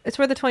 It's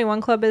where the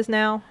 21 Club is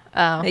now.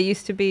 Oh. It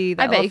used to be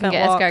the I bet you can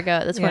Elephant get Walk.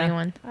 escargot at the Yeah.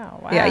 21. Oh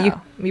wow.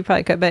 Yeah, you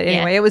probably could. But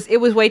anyway, it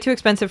was way too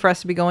expensive for us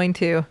to be going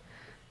to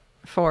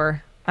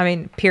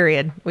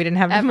period. We didn't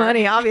have enough Ever.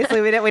 money. Obviously,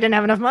 we didn't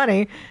have enough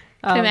money.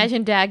 Can you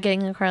imagine Dad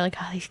getting in the car like,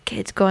 oh, these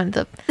kids going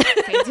to the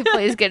fancy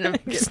place getting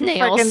them Freaking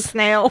snails.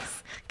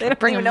 snails. They don't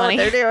Bring even them know what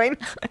money. they're doing.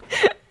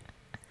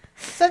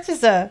 Such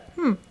as a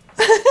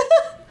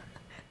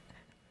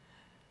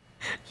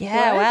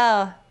Yeah. What?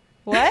 Wow.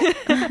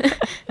 What?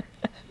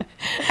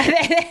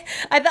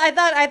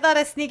 I thought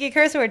a sneaky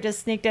curse word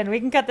just sneaked in. We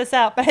can cut this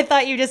out, but I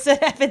thought you just said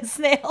effing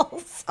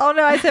snails. Oh,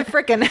 no, I said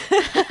frickin'.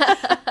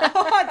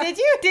 Oh, did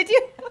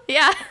you?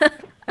 Yeah.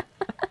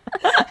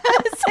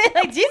 Say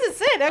like Jesus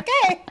said,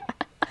 okay.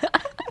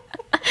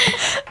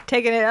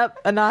 Taking it up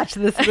a notch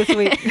this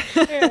week.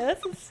 Here, this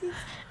is-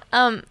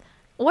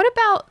 What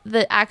about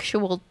the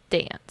actual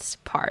dance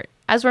part?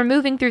 As we're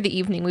moving through the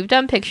evening, we've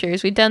done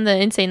pictures, we've done the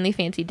insanely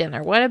fancy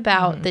dinner. What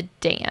about the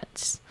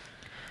dance?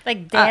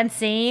 like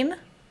dancing.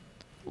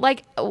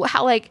 Like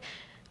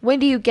when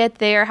do you get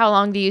there? How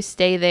long do you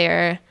stay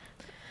there?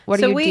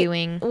 What are you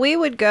doing? We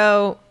would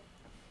go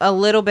a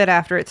little bit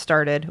after it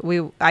started.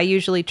 I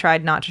usually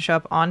tried not to show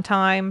up on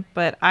time,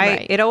 but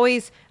Right.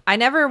 I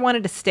never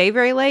wanted to stay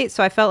very late,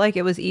 so I felt like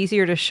it was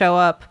easier to show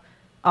up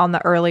on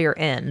the earlier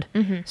end.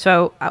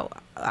 So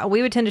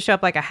we would tend to show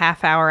up like a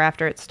half hour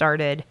after it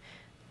started,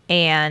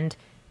 and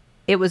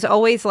it was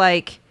always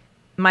like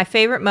My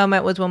favorite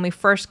moment was when we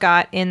first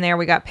got in there.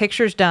 We got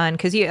pictures done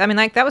because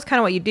that was kind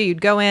of what you do.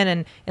 You'd go in,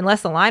 and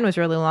unless the line was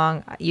really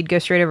long, you'd go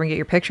straight over and get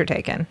your picture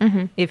taken.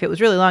 Mm-hmm. If it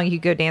was really long, you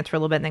could go dance for a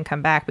little bit and then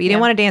come back. But you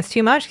didn't want to dance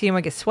too much because you didn't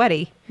want to get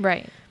sweaty.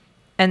 Right.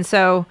 And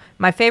so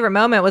my favorite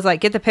moment was like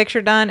get the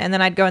picture done, and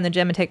then I'd go in the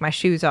gym and take my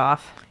shoes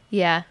off.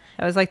 Yeah.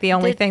 That was like the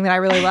only thing that I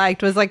really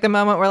liked was like the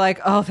moment where like,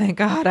 oh, thank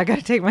God, I got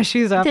to take my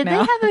shoes off now. Did they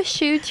have a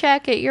shoe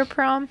check at your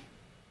prom?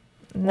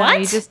 No,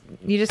 What?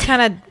 you just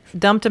kind of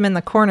dumped them in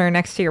the corner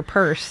next to your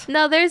purse.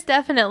 No, there's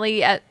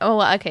definitely I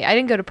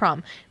didn't go to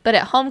prom, but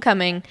at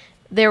homecoming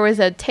there was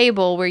a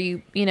table where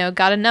you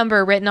got a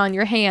number written on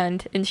your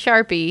hand in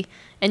Sharpie,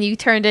 and you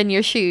turned in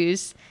your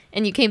shoes,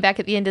 and you came back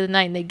at the end of the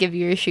night and they give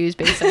you your shoes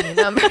based on your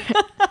number.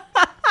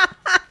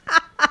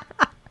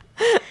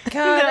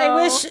 God,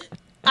 I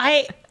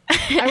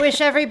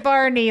wish every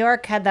bar in New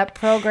York had that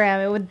program.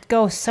 It would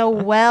go so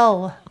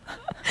well.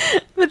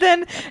 But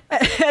then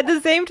at the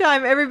same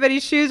time,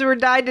 everybody's shoes were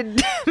dyed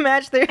to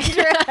match their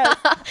dress.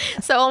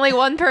 So only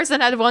one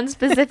person had one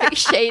specific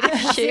shade of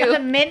The shoe.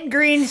 mint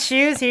green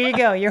shoes. Here you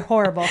go. You're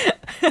horrible.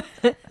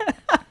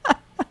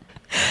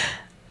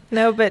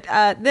 No, but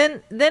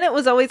then it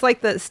was always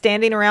like the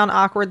standing around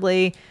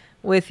awkwardly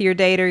with your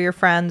date or your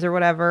friends or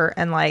whatever,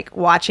 and like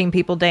watching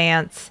people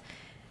dance.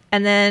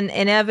 And then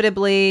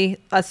inevitably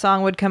a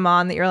song would come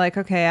on that you're like,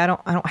 okay, I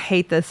don't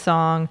hate this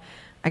song.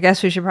 I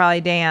guess we should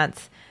probably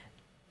dance.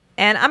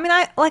 And I mean,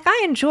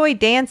 I enjoy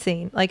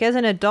dancing, like as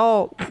an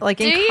adult, like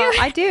Do you?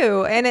 I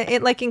do. And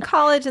it like in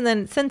college. And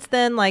then since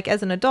then, like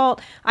as an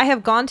adult, I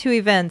have gone to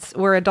events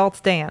where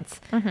adults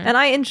dance and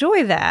I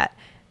enjoy that.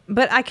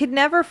 But I could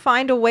never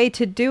find a way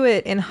to do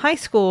it in high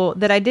school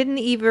that I didn't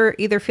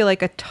either feel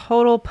like a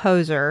total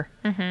poser,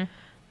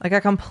 like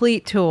a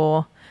complete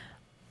tool,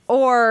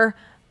 or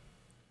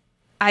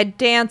I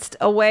danced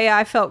a way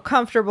I felt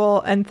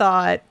comfortable and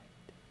thought,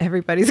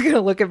 everybody's going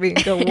to look at me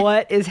and go,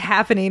 what is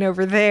happening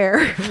over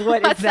there?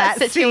 What is that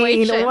scene?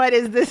 situation? What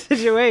is this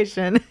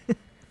situation?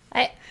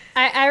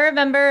 I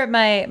remember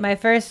my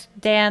first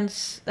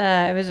dance.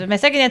 It was my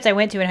second dance I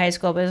went to in high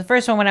school, but it was the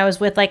first one when I was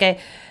with like a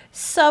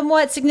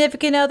somewhat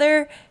significant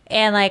other,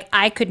 and like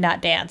I could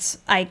not dance.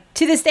 I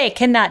to this day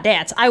cannot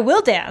dance. I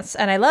will dance,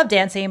 and I love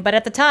dancing, but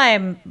at the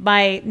time,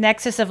 my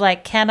nexus of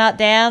like cannot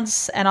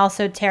dance and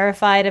also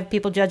terrified of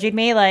people judging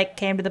me like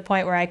came to the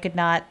point where I could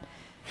not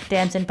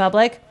dance in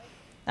public.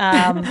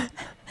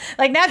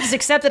 Like now, just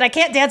accept that I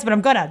can't dance, but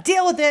I'm gonna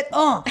deal with it.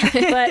 But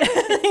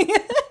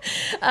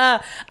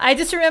I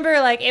just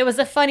remember like it was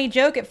a funny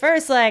joke at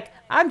first. Like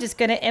I'm just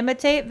gonna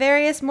imitate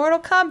various Mortal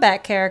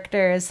Kombat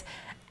characters,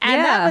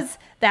 and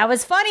that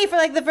was funny for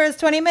like the first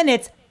 20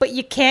 minutes. But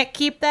you can't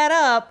keep that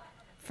up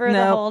for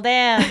the whole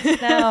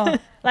dance. No,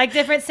 like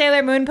different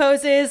Sailor Moon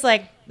poses,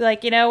 like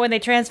when they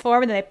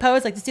transform and then they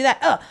pose, like just do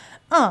that.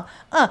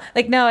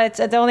 Like no, it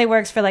only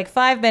works for like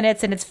 5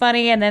 minutes, and it's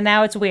funny, and then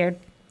now it's weird.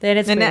 Then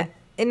it's weird.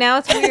 And now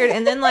it's weird.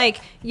 And then like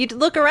you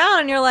look around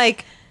and you're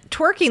like,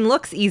 twerking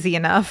looks easy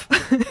enough.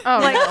 Oh,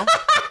 like, no.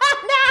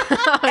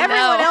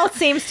 Everyone else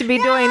seems to be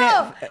doing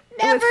it.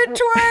 Never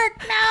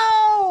twerk.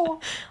 No.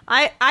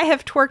 I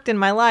have twerked in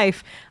my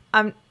life.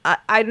 I'm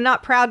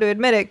not proud to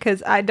admit it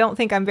because I don't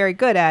think I'm very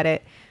good at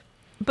it.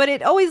 But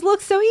it always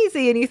looks so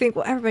easy, and you think,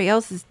 well, everybody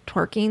else is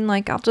twerking.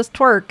 Like, I'll just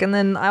twerk, and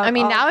then I'll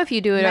now if you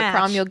do it at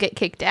prom, match. you'll get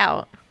kicked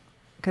out.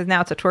 Because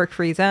now it's a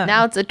twerk-free zone.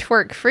 Now it's a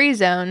twerk-free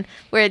zone,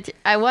 where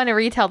I want to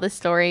retell this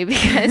story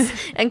because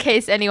in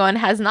case anyone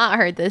has not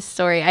heard this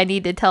story, I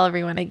need to tell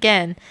everyone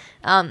again.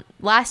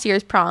 Last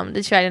year's prom,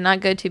 which I did not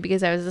go to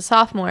because I was a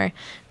sophomore,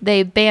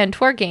 they banned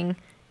twerking.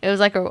 It was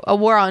like a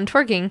war on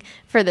twerking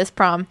for this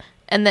prom.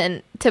 And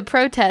then to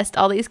protest,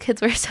 all these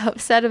kids were so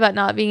upset about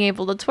not being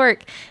able to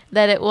twerk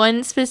that at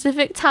one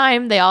specific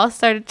time, they all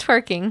started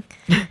twerking.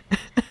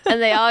 And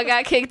they all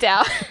got kicked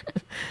out.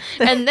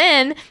 And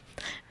then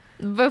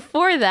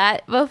before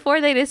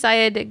they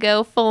decided to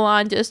go full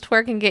on just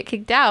twerk and get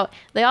kicked out,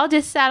 they all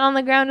just sat on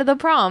the ground of the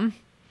prom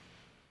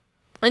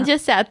and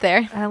just sat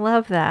there. I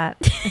love that.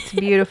 It's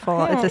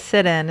beautiful. It's a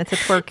sit-in. It's a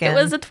twerk-in. It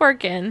was a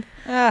twerk-in.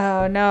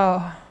 Oh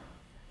no.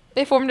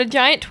 They formed a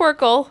giant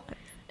twerkle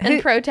and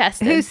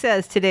protested. Who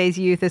says today's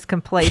youth is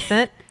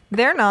complacent?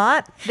 They're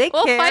not. They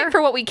we'll care. fight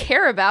for what we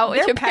care about,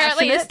 which They're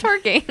apparently passionate. is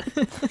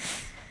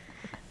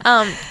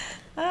twerking.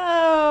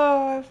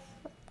 Oh.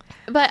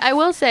 But I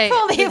will say,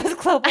 Only it was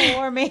global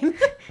warming.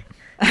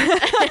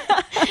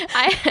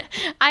 I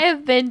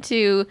have been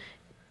to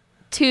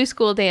 2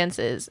 school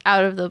dances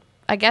out of the,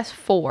 I guess,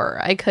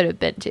 4 I could have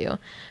been to.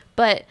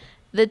 But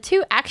the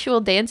 2 actual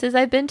dances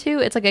I've been to,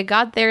 it's like I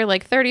got there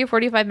like 30 or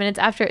 45 minutes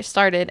after it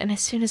started. And as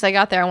soon as I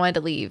got there, I wanted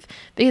to leave.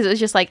 Because it was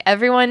just like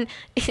everyone,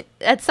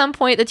 at some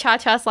point the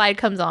cha-cha slide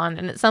comes on.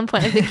 And at some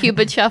point the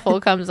Cupid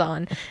shuffle comes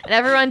on. And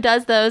everyone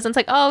does those. And it's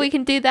like, oh, we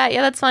can do that.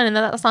 Yeah, that's fun. And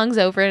then that song's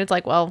over. And it's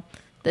like, well,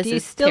 this Do you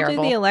is still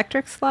terrible. do the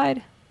electric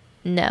slide?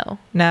 No.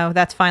 No,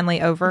 that's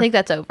finally over. I think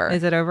that's over.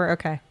 Is it over?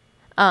 Okay.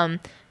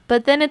 But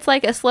But then it's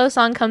like a slow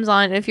song comes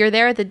on, and if you're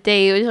there at the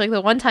date, it was like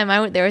the one time I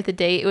went there at the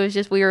date, it was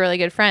just we were really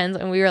good friends,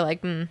 and we were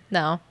like,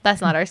 no,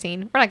 that's not our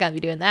scene. We're not gonna be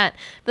doing that.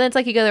 But then it's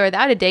like you go there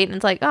without a date, and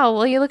it's like, oh,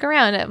 well, you look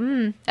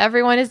around,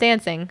 everyone is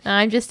dancing. And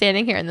I'm just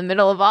standing here in the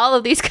middle of all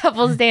of these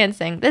couples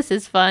dancing. This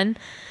is fun.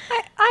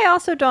 I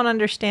also don't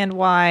understand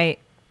why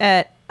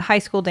at high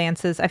school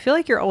dances, I feel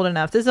like you're old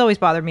enough. This has always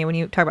bothered me when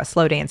you talk about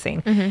slow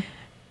dancing.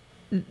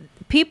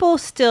 People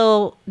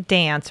still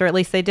dance, or at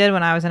least they did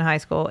when I was in high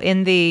school,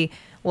 in the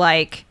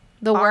like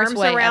The worst arms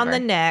way around ever.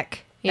 the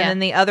neck, Yeah. and then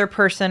the other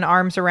person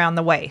arms around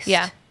the waist.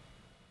 Yeah.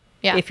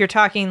 If you're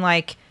talking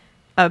like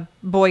a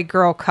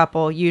boy-girl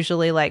couple,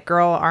 usually like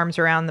girl arms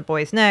around the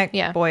boy's neck,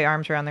 Yeah. boy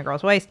arms around the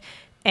girl's waist,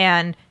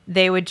 and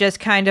they would just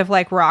kind of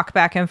like rock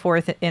back and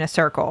forth in a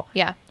circle.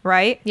 Yeah.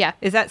 Right? Yeah.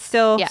 Is that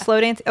still Yeah. slow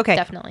dance? Okay.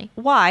 Definitely.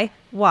 Why?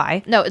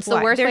 No, it's the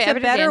Why? worst There's way ever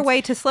a better to dance.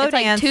 way to slow it's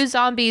dance. like two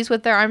zombies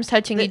with their arms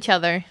touching each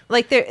other.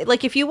 Like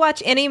if you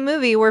watch any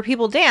movie where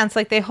people dance,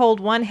 like they hold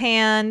one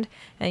hand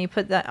and you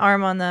put that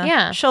arm on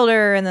the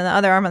shoulder and then the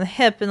other arm on the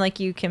hip, and like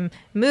you can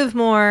move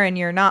more and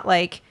you're not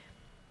like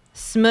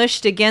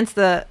smushed against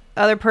the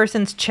other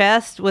person's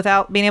chest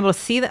without being able to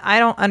see that. I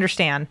don't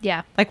understand.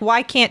 Yeah. Like,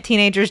 why can't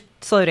teenagers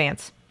slow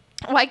dance?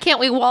 Why can't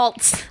we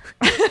waltz?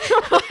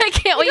 Why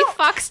can't we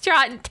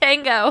foxtrot and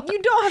tango?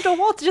 You don't have to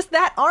waltz. Just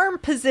that arm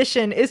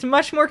position is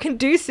much more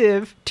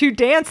conducive to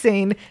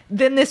dancing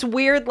than this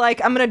weird, like,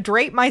 I'm going to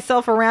drape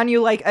myself around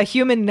you like a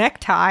human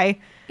necktie.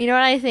 You know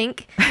what I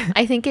think?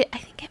 I think it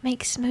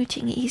makes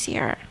smooching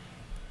easier.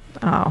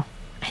 Oh.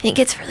 I think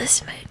it's for the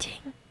smooching.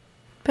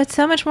 But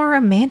so much more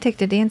romantic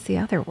to dance the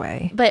other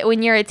way. But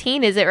when you're a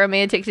teen, is it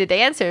romantic to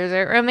dance or is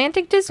it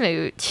romantic to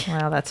smooch?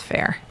 Well, that's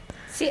fair.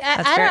 See,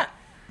 That's I fair.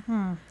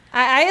 don't.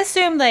 I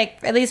assume, like,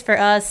 at least for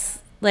us,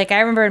 like, I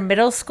remember in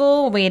middle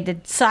school when we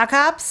did sock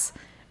hops,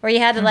 where you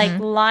had to like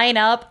line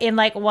up in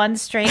like one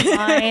straight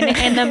line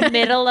in the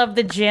middle of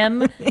the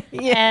gym,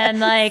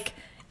 and like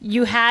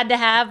you had to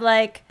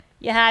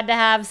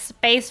have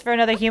space for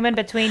another human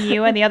between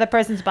you and the other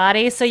person's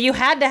body. So you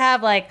had to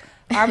have like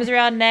arms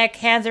around neck,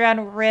 hands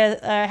around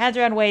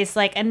waist,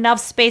 like enough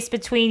space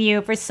between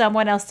you for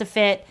someone else to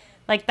fit.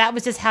 Like that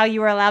was just how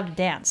you were allowed to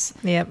dance.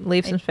 Yep,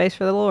 leave some space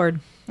for the Lord.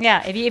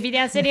 Yeah, if you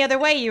danced any other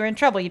way, you were in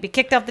trouble. You'd be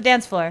kicked off the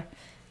dance floor,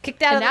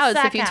 kicked out And of now the it's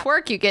sack if you house.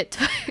 twerk, you get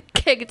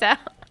kicked out.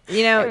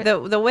 You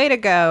know, the way to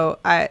go,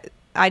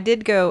 I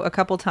did go a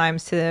couple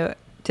times to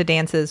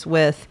dances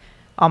with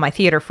all my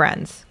theater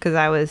friends, because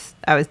I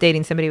was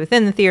dating somebody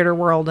within the theater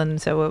world, and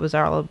so it was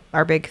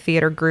our big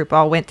theater group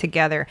all went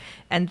together,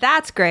 and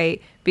that's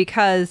great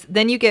because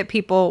then you get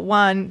people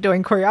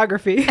doing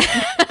choreography.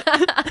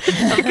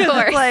 Of Because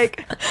course. it's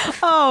like,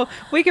 oh,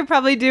 we could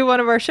probably do one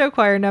of our show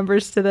choir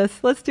numbers to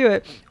this. Let's do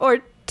it. Or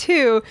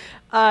two,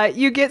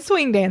 you get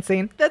swing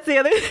dancing. That's the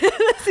other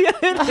thing you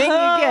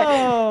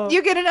get.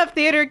 You get enough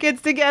theater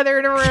kids together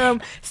in a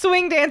room.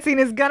 Swing dancing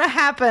is gonna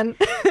happen.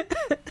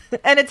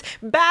 And it's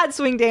bad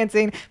swing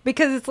dancing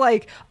because it's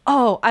like,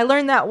 oh, I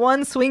learned that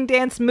one swing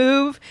dance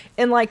move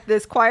in like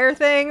this choir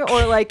thing,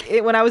 or like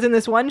when I was in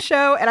this one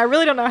show, and I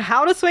really don't know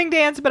how to swing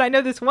dance, but I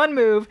know this one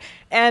move,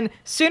 and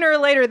sooner or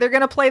later they're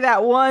gonna play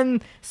that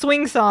one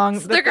swing song.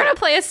 They're going to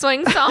play a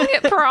swing song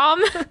at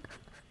prom.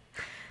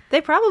 They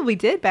probably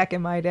did back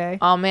in my day.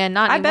 Oh, man,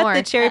 not I anymore.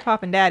 bet the Cherry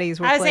Poppin' Daddies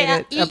were I was played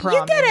saying, at a prom.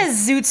 you get a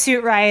Zoot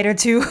Suit Riot or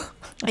two.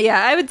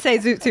 Yeah, I would say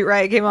Zoot Suit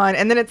Riot came on,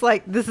 and then it's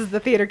like, this is the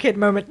theater kid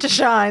moment to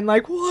shine.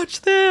 Like,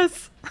 watch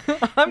this.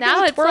 I'm Now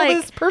gonna it's twirl like-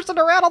 this person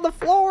around on the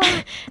floor.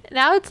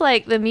 Now it's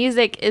like the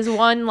music is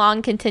one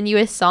long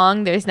continuous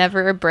song. There's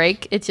never a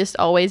break. It's just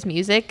always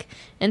music.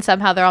 And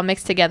somehow they're all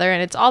mixed together,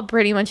 and it's all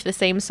pretty much the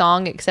same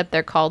song, except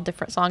they're called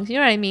different songs. You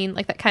know what I mean?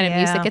 Like that kind of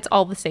Yeah. music. It's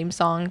all the same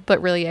song,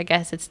 but really, I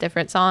guess it's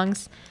different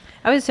songs.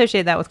 I would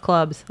associate that with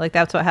clubs. Like,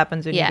 that's what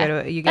happens when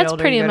Yeah. you get That's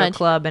older, pretty you go to a much-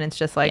 club, and it's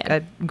just like Yeah.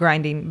 a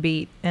grinding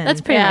beat. And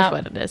That's pretty Yeah. much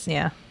what it is.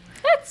 yeah.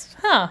 That's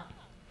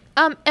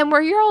And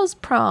were your all's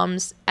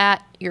proms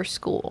at your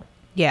school?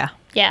 Yeah.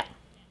 yeah.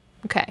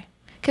 Okay.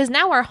 Because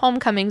now our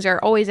homecomings are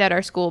always at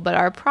our school, but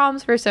our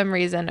proms, for some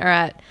reason, are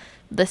at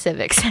the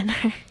Civic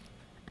Center.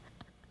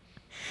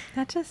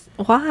 That just,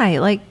 why?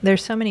 Like,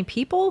 there's so many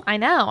people? I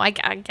know, I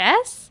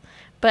guess.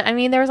 But, I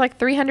mean, there was like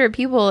 300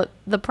 people at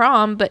the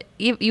prom, but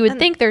you would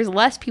think there's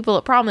less people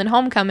at prom than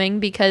homecoming,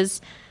 because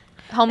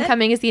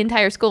homecoming is the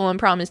entire school and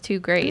prom is 2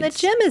 grades. And the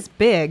gym is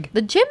big.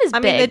 The gym is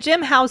big. I mean, the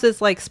gym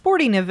houses like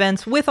sporting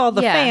events with all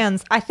the Yeah.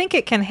 fans. I think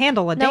it can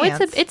handle a No,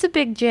 dance. it's a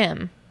big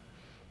gym.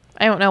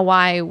 I don't know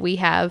why we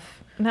have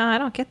No, I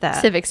don't get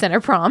that. Civic Center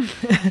prom.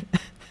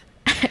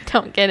 I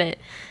don't get it.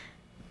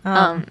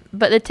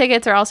 But the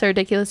tickets are also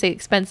ridiculously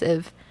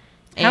expensive.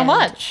 How And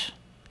much?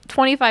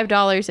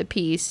 $25 a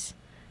piece.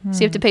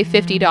 So you have to pay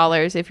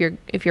 $50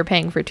 if you're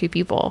paying for 2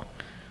 people.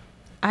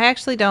 I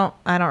actually don't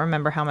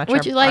remember how much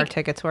Would you our like-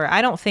 tickets were.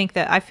 I don't think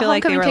that, I feel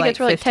like they Homecoming were like tickets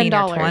were like 15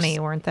 $10. or 20,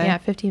 weren't they? Yeah,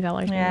 $15.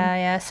 maybe.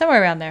 Yeah,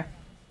 somewhere around there.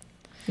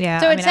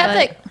 Yeah. So I it mean, sounds I-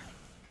 like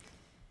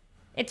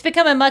it's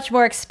become a much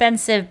more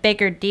expensive,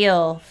 bigger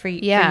deal for you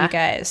Yeah.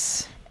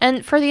 guys.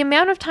 And for the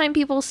amount of time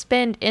people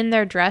spend in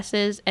their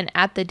dresses and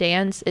at the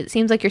dance, it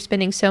seems like you're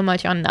spending so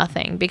much on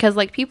nothing. Because,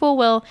 like, people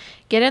will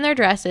get in their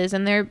dresses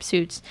and their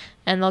suits,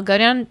 and they'll go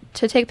down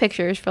to take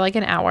pictures for, like,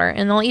 an hour,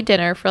 and they'll eat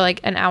dinner for,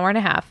 like, an hour and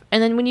a half.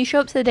 And then when you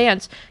show up to the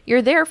dance,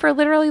 you're there for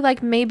literally,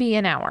 like, maybe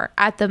an hour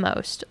at the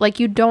most. Like,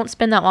 you don't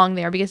spend that long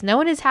there because no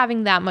one is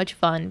having that much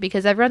fun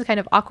because everyone's kind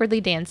of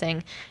awkwardly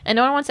dancing, and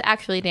no one wants to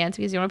actually dance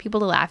because you don't want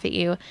people to laugh at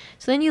you.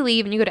 So then you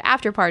leave and you go to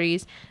after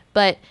parties,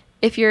 but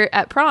if you're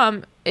at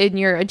prom and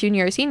you're a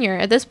junior or senior,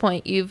 at this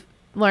point, you've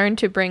learned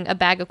to bring a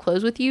bag of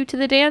clothes with you to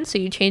the dance. So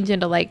you change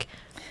into like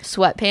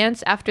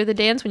sweatpants after the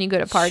dance when you go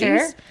to parties.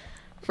 Sure.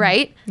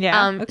 Right?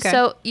 Yeah. Okay.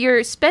 So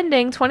you're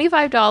spending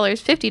 $25,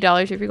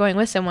 $50 if you're going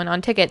with someone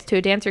on tickets to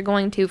a dance you're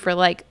going to for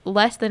like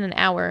less than an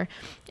hour,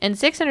 and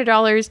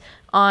 $600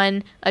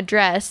 on a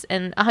dress,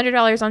 and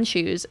 $100 on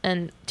shoes,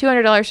 and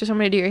 $200 for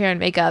someone to do your hair and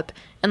makeup.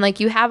 And like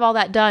you have all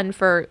that done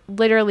for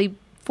literally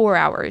 4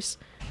 hours.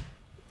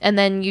 And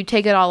then you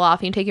take it all off,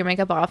 and you take your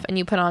makeup off, and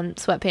you put on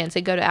sweatpants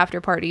and go to after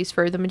parties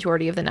for the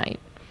majority of the night.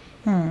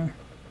 I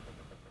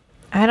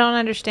don't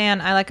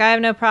understand. I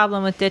have no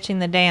problem with ditching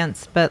the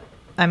dance, but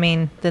I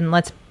mean, then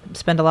let's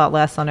spend a lot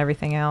less on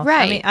everything else.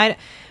 Right. I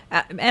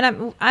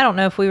mean, I don't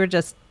know if we were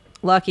just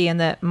lucky in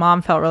that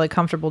Mom felt really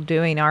comfortable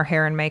doing our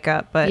hair and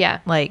makeup, but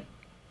like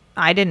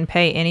I didn't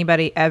pay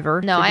anybody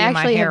ever. No, to do I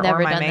actually my hair have never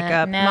or my done makeup.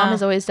 that. No. Mom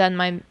has always done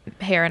my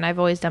hair, and I've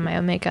always done my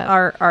own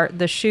makeup.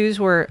 The shoes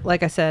were,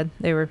 like I said,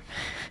 they were.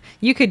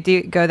 You could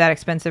go that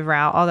expensive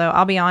route. Although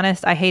I'll be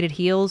honest, I hated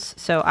heels,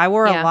 so I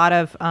wore a lot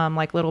of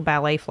like little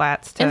ballet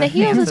flats. And the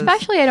heels,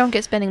 especially, I don't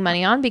get spending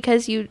money on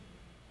because you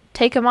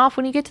take them off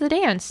when you get to the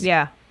dance.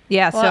 Yeah.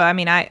 Well, so I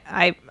mean,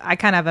 I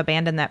kind of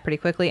abandoned that pretty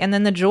quickly. And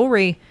then the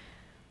jewelry,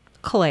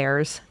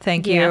 Claire's.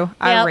 Thank you.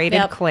 I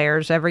rated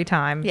Claire's every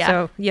time. Yeah.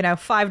 So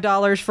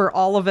 $5 for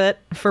all of it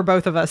for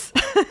both of us.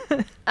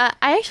 I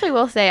actually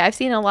will say I've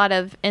seen a lot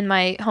of in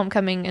my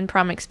homecoming and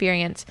prom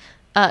experience.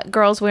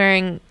 Girls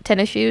wearing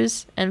tennis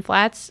shoes and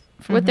flats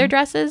with their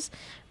dresses,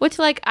 which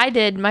like I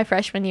did my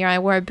freshman year. I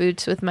wore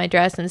boots with my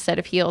dress instead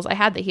of heels. I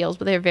had the heels,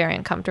 but they were very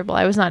uncomfortable.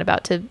 I was not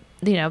about to,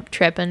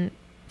 trip and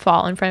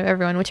fall in front of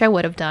everyone, which I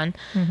would have done.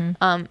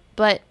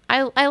 But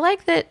I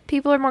like that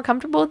people are more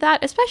comfortable with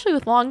that, especially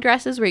with long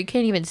dresses where you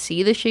can't even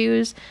see the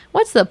shoes.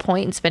 What's the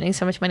point in spending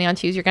so much money on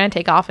shoes you're going to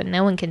take off and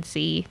no one can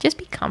see? Just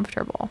be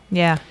comfortable.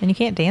 Yeah, and you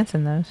can't dance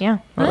in those. Yeah.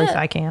 Or at least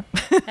I can't.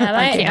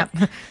 I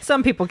can't.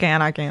 Some people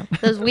can, I can't.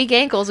 Those weak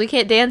ankles, we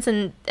can't dance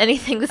in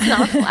anything that's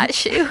not a flat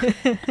shoe.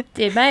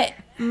 Dude,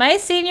 my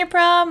senior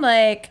prom,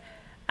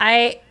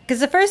 because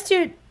the first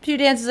two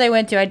dances I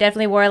went to, I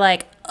definitely wore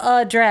like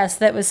a dress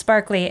that was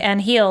sparkly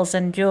and heels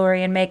and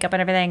jewelry and makeup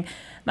and everything.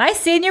 My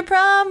senior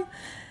prom,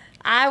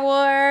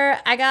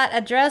 I got a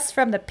dress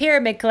from the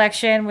Pyramid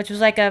Collection, which was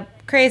like a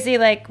crazy,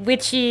 like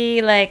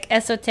witchy, like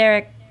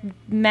esoteric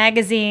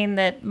magazine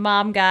that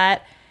Mom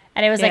got.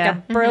 And it was like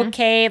a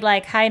brocade,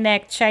 like high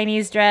neck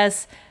Chinese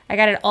dress. I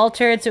got it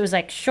altered, so it was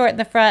like short in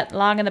the front,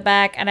 long in the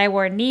back. And I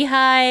wore knee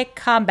high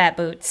combat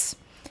boots.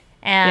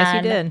 And yes,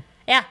 you did.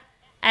 Yeah.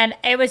 And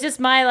it was just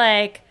my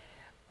like,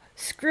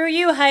 screw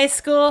you, high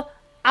school.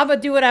 I'm going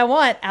to do what I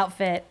want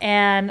outfit.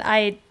 And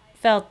I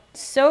felt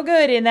so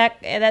good in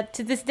that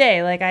to this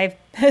day. Like I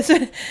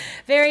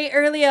very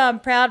early on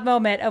proud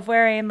moment of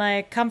wearing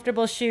like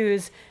comfortable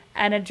shoes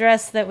and a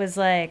dress that was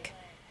like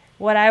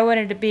what I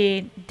wanted to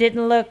be.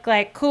 Didn't look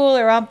like cool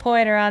or on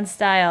point or on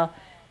style.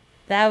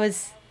 That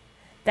was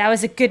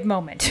a good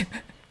moment.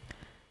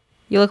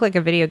 You look like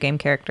a video game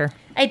character.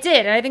 I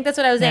did, and I think that's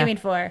what I was aiming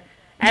for.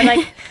 And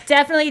like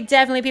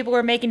definitely people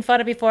were making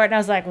fun of me for it, and I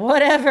was like,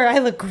 whatever, I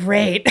look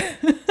great.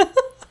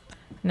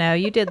 No,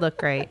 you did look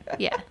great.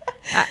 Yeah.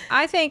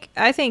 I think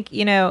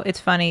it's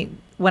funny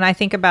when I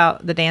think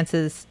about the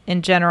dances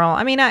in general.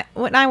 I mean,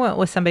 when I went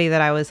with somebody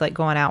that I was like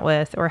going out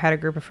with or had a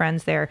group of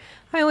friends there,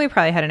 I mean, we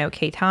probably had an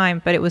okay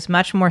time, but it was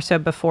much more so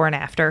before and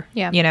after.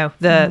 Yeah.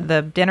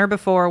 The dinner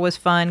before was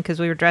fun because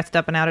we were dressed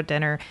up and out at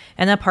dinner,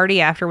 and the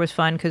party after was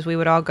fun because we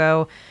would all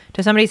go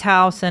to somebody's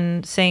house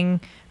and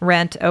sing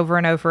Rent over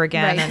and over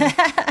again. Right.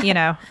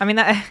 And, I mean,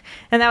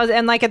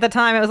 and like at the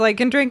time it was like,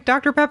 and drink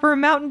Dr. Pepper and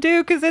Mountain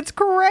Dew because it's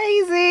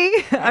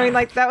crazy. I mean,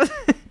 like that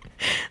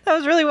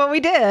was really what we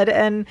did.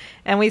 And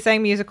we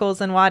sang musicals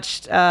and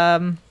watched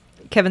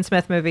Kevin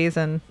Smith movies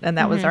and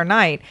that was our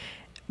night.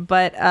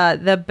 But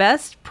the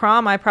best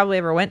prom I probably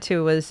ever went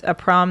to was a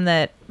prom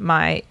that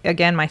my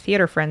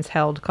theater friends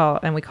held,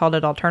 and we called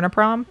it Alterna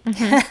Prom.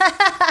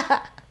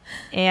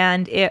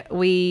 And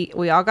we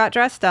all got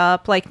dressed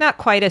up, like not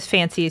quite as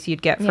fancy as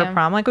you'd get for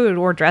prom. Like we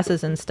wore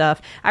dresses and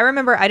stuff. I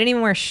remember I didn't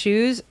even wear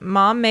shoes.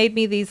 Mom made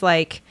me these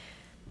like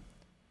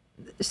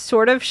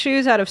sort of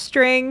shoes out of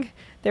string.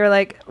 They were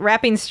like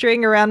wrapping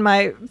string around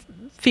my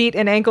feet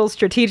and ankles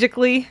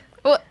strategically.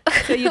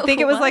 So you'd think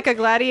it was like a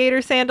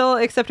gladiator sandal,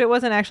 except it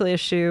wasn't actually a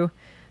shoe.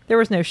 There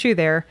was no shoe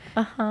there.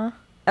 I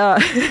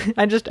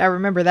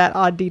remember that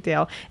odd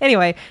detail.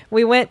 Anyway,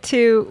 we went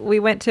to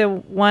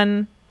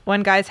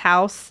one guy's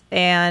house,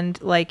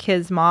 and like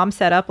his mom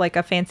set up like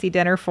a fancy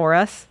dinner for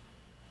us.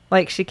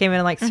 Like she came in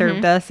and like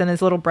served us, and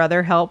his little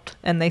brother helped,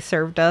 and they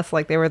served us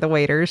like they were the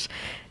waiters,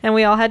 and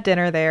we all had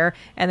dinner there.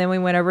 And then we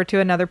went over to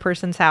another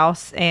person's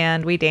house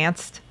and we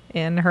danced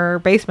in her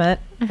basement,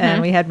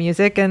 and we had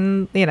music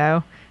and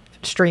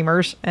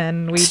streamers,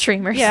 and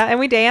and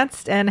we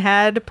danced and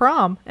had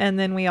prom, and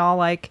then we all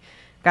like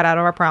got out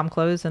of our prom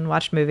clothes and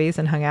watched movies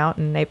and hung out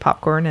and ate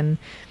popcorn. And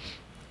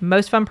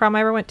most fun prom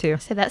I ever went to.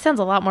 So that sounds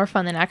a lot more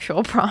fun than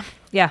actual prom.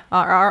 Yeah,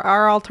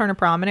 our alternate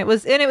prom, and it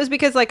was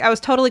because like I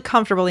was totally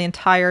comfortable the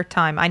entire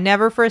time. I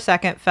never for a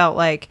second felt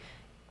like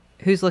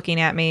who's looking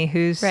at me,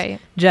 who's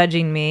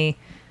judging me.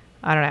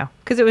 I don't know,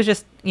 because it was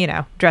just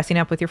dressing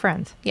up with your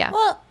friends. Yeah.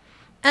 Well,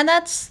 and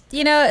that's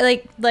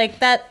like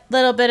that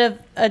little bit of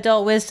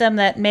adult wisdom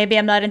that maybe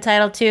I'm not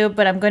entitled to,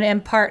 but I'm going to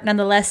impart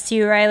nonetheless to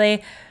you,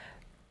 Riley.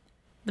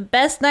 The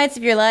best nights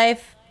of your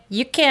life,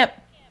 you can't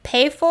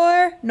pay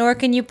for, nor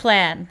can you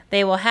plan.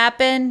 They will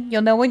happen.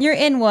 You'll know when you're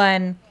in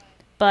one,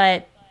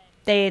 but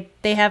they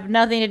have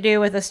nothing to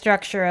do with the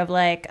structure of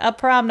like a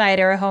prom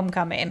night or a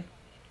homecoming.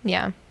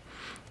 Yeah.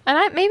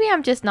 And maybe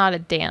I'm just not a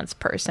dance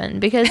person,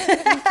 because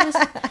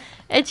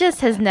it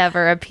just has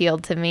never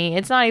appealed to me.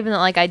 It's not even that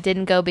like I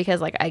didn't go because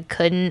like I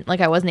couldn't, like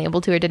I wasn't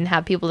able to or didn't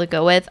have people to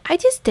go with. I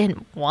just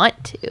didn't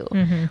want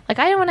to. Like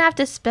I don't want to have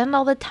to spend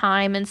all the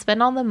time and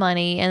spend all the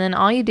money, and then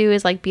all you do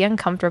is like be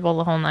uncomfortable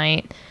the whole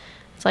night.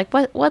 It's like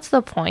what's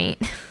the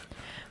point?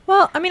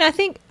 Well, I mean, I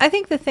think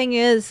the thing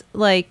is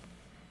like,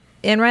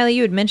 and Riley,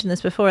 you had mentioned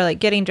this before, like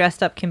getting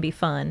dressed up can be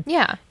fun.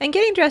 Yeah. And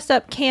getting dressed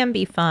up can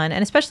be fun,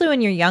 and especially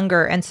when you're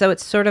younger. And so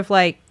it's sort of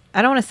like,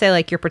 I don't want to say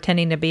like you're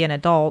pretending to be an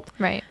adult.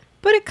 Right.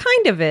 But it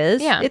kind of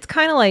is. Yeah. It's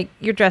kind of like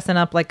you're dressing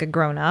up like a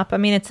grown up. I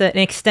mean, it's an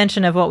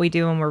extension of what we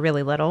do when we're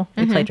really little.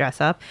 We play dress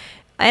up.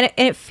 And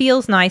it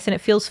feels nice and it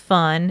feels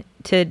fun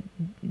to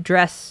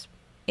dress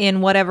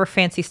in whatever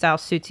fancy style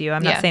suits you.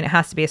 I'm not saying it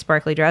has to be a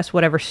sparkly dress,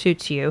 whatever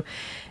suits you.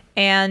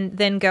 And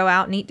then go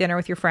out and eat dinner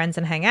with your friends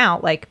and hang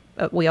out. Like,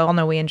 we all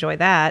know we enjoy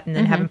that. And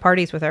then having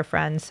parties with our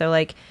friends. So,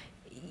 like,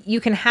 you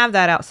can have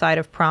that outside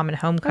of prom and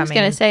homecoming. I was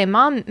going to say,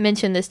 Mom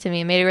mentioned this to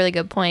me and made a really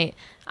good point.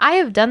 I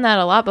have done that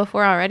a lot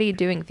before already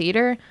doing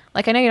theater.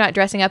 Like, I know you're not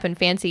dressing up in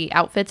fancy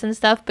outfits and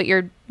stuff, but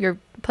you're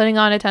putting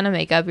on a ton of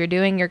makeup. You're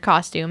doing your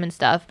costume and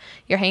stuff.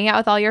 You're hanging out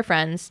with all your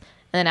friends.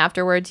 And then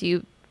afterwards,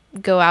 you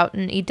go out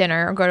and eat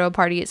dinner or go to a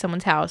party at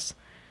someone's house.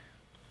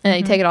 And then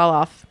you take it all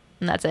off.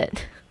 And that's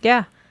it.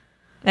 Yeah.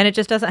 And it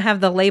just doesn't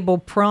have the label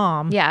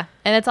prom. Yeah.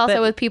 And it's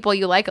also with people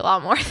you like a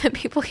lot more than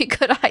people you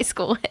go to high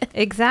school with.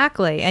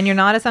 Exactly. And you're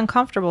not as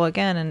uncomfortable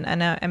again.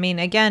 And I mean,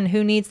 again,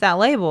 who needs that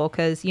label?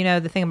 Because,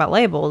 the thing about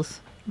labels.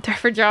 They're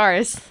for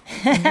jars.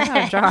 You're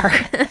not a jar.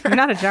 You're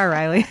not a jar,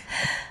 Riley.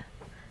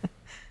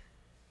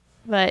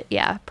 But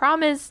yeah,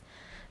 prom is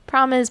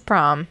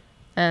prom.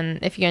 And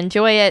if you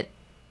enjoy it,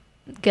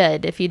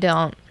 good. If you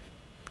don't,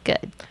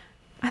 good.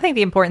 I think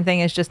the important thing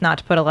is just not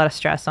to put a lot of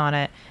stress on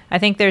it. I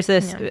think there's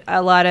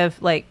a lot of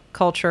like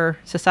culture,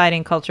 society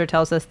and culture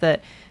tells us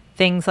that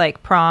things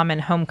like prom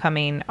and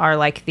homecoming are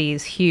like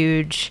these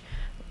huge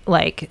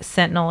like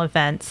sentinel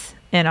events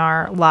in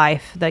our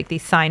life. Like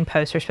these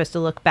signposts are supposed to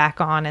look back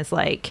on as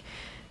like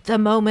the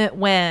moment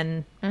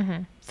when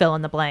fill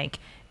in the blank.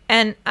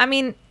 And I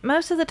mean,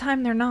 most of the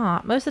time they're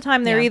not. Most of the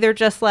time they're either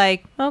just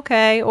like,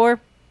 okay, or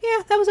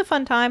yeah, that was a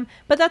fun time.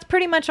 But that's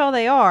pretty much all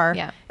they are.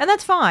 Yeah. And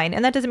that's fine.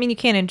 And that doesn't mean you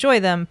can't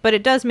enjoy them. But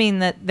it does mean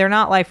that they're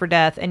not life or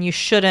death. And you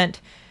shouldn't,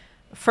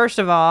 first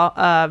of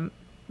all,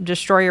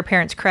 destroy your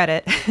parents'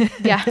 credit.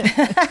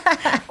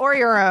 Yeah. Or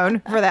your own,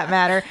 for that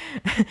matter.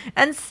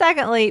 And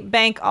secondly,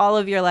 bank all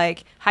of your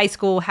like high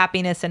school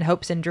happiness and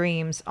hopes and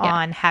dreams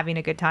on having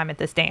a good time at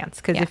this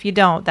dance. Because if you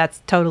don't,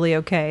 that's totally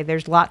okay.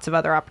 There's lots of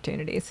other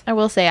opportunities. I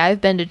will say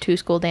I've been to 2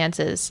 school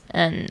dances.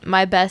 And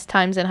my best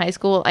times in high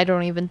school, I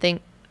don't even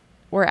think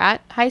were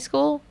at high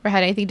school or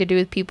had anything to do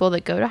with people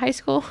that go to high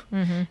school.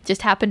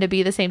 Just happened to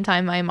be the same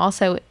time I'm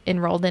also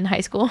enrolled in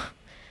high school.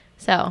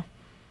 So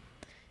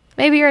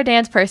maybe you're a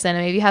dance person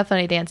and maybe you have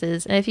funny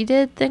dances. And if you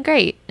did, then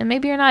great. And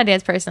maybe you're not a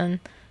dance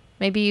person.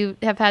 Maybe you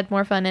have had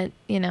more fun at,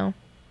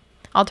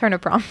 alternate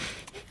prom.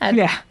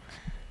 Yeah.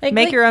 Like,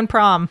 Make your own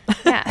prom.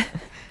 Yeah.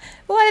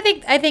 Well,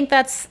 I think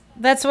that's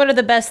one of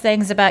the best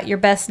things about your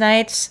best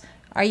nights.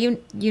 Are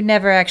you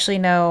never actually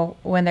know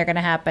when they're going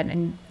to happen,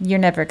 and you're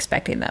never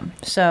expecting them.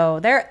 So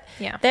they're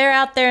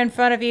out there in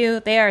front of you.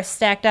 They are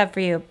stacked up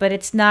for you, but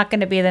it's not going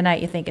to be the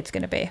night you think it's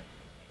going to be.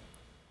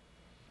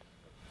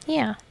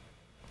 Yeah.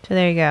 So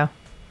there you go.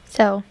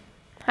 So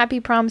happy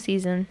prom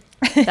season.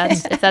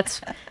 If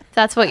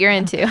that's what you're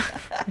into.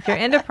 If you're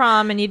into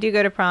prom and you do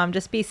go to prom,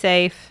 just be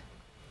safe.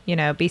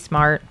 Be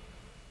smart.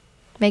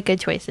 Make good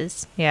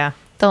choices. Yeah.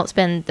 Don't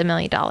spend the $1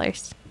 million.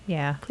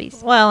 Yeah.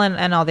 Please. Well,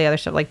 and all the other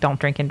stuff, like don't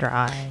drink and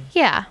drive.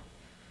 Yeah.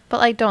 But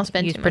like don't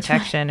spend Use too much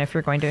protection if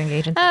you're going to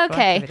engage in sexual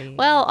activity. Okay.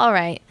 Well, all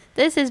right.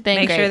 This has been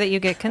Make great. sure that you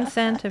get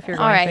consent if you're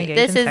all going right. to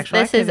engage in sexual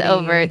activity. This is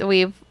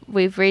over.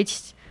 We've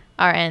reached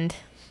our end.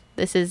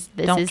 This is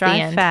the end. Don't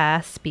drive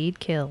fast. Speed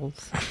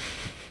kills.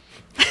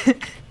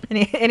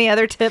 Any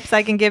other tips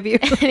I can give you?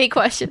 Any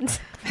questions?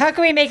 How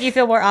can we make you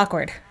feel more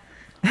awkward?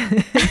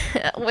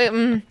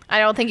 I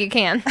don't think you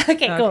can.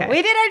 Okay, cool. Okay.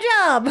 We did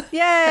our job.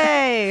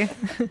 Yay!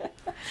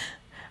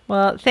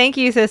 Well, thank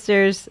you,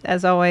 sisters.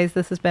 As always,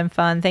 this has been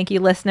fun. Thank you,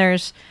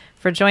 listeners,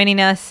 for joining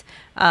us.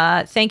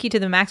 Thank you to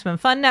the Maximum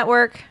Fun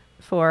Network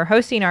for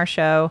hosting our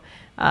show.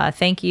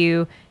 Thank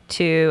you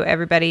to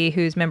everybody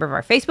who's a member of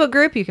our Facebook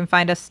group. You can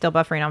find us Still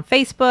Buffering on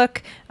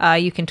Facebook.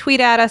 You can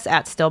tweet at us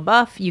at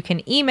StillBuff. You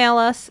can email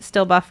us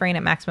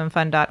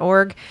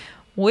stillbuffering@maximumfun.org.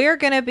 We're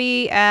going to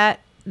be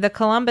at the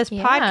Columbus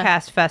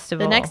Podcast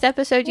Festival. The next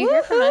episode you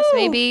hear from us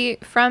may be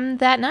from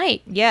that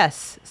night.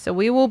 Yes. So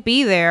we will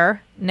be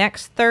there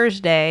next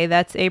Thursday.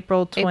 That's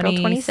April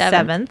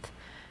 27th.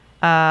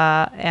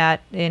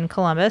 In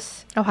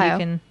Columbus,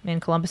 Ohio. In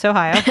Columbus,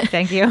 Ohio.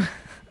 Thank you.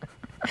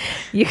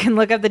 You can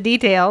look up the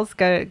details.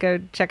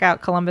 Go check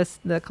out the Columbus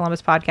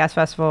Podcast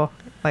Festival,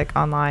 like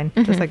online.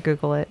 Just like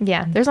Google it.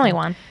 Yeah, there's only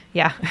one.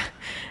 Yeah,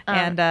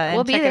 and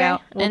we'll be check it there.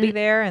 out. We'll And be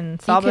there,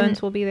 and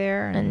Sawbones will be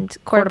there, And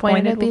Court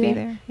Appointed will be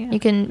there. Yeah. You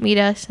can meet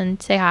us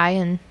and say hi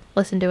and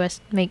listen to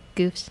us make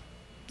goofs.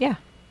 Yeah.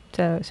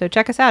 So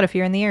check us out if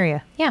you're in the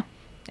area. Yeah.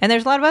 And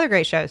there's a lot of other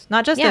great shows.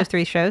 Not just Yeah. those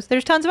 3 shows.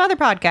 There's tons of other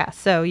podcasts,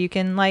 so you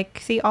can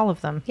see all of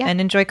them and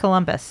enjoy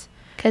Columbus.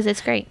 Because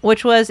it's great.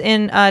 Which was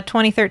in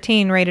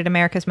 2013 rated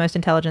America's most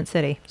intelligent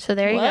city. So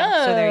there you go.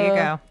 Whoa. So there you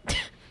go.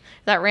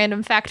 That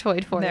random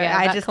factoid for you.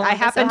 I about Columbus,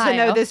 happen to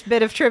know Ohio. this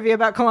bit of trivia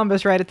about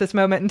Columbus right at this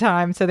moment in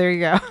time. So there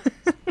you go.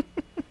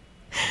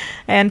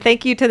 And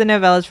thank you to the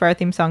Novellas for our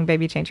theme song,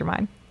 Baby Change Your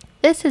Mind.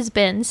 This has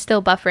been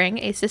Still Buffering,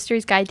 a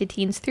sister's guide to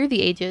teens through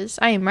the ages.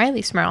 I am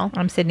Riley Smurl.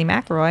 I'm Sydney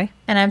McElroy.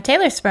 And I'm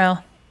Taylor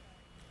Sproul.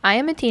 I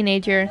am a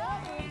teenager.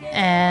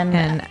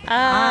 And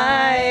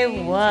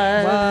I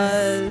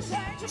was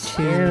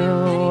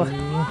too.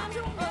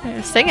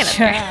 You're singing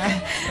it.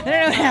 I don't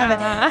know what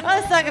happened.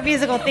 Let's talk a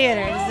musical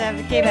theater.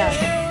 It came out.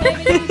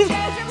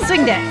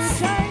 Swing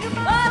dance.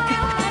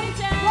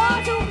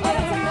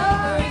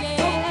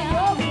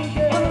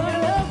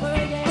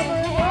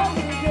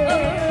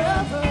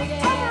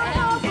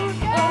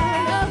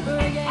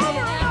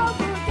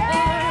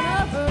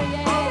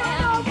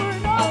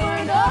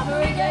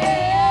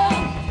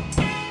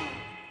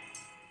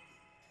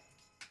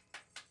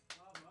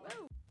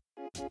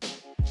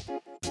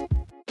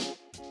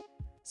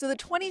 So the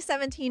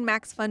 2017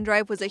 Max Fun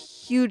Drive was a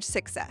huge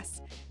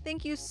success.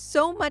 Thank you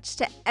so much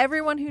to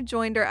everyone who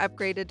joined or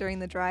upgraded during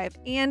the drive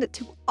and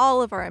to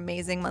all of our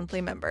amazing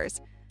monthly members.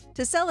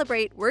 To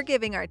celebrate, we're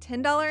giving our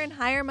 $10 and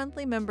higher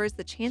monthly members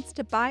the chance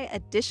to buy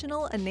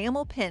additional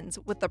enamel pins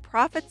with the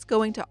profits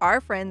going to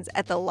our friends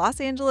at the Los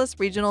Angeles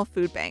Regional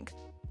Food Bank.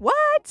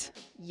 What?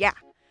 Yeah.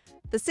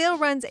 The sale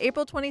runs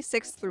April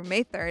 26th through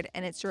May 3rd,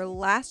 and it's your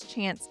last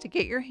chance to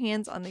get your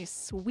hands on these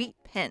sweet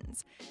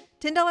pins.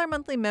 $10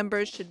 monthly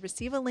members should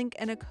receive a link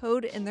and a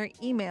code in their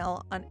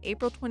email on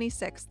April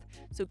 26th,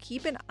 so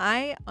keep an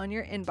eye on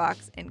your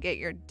inbox and get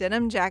your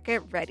denim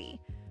jacket ready.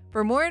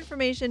 For more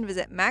information,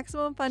 visit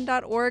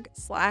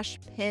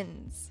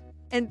MaximumFun.org/pins.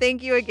 And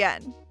thank you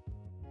again.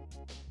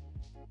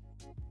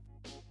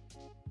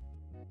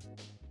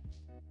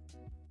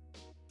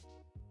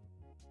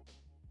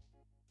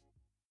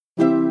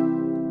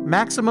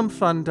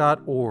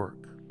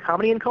 MaximumFun.org.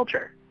 Comedy and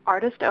culture.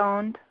 Artist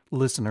owned.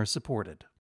 Listener supported.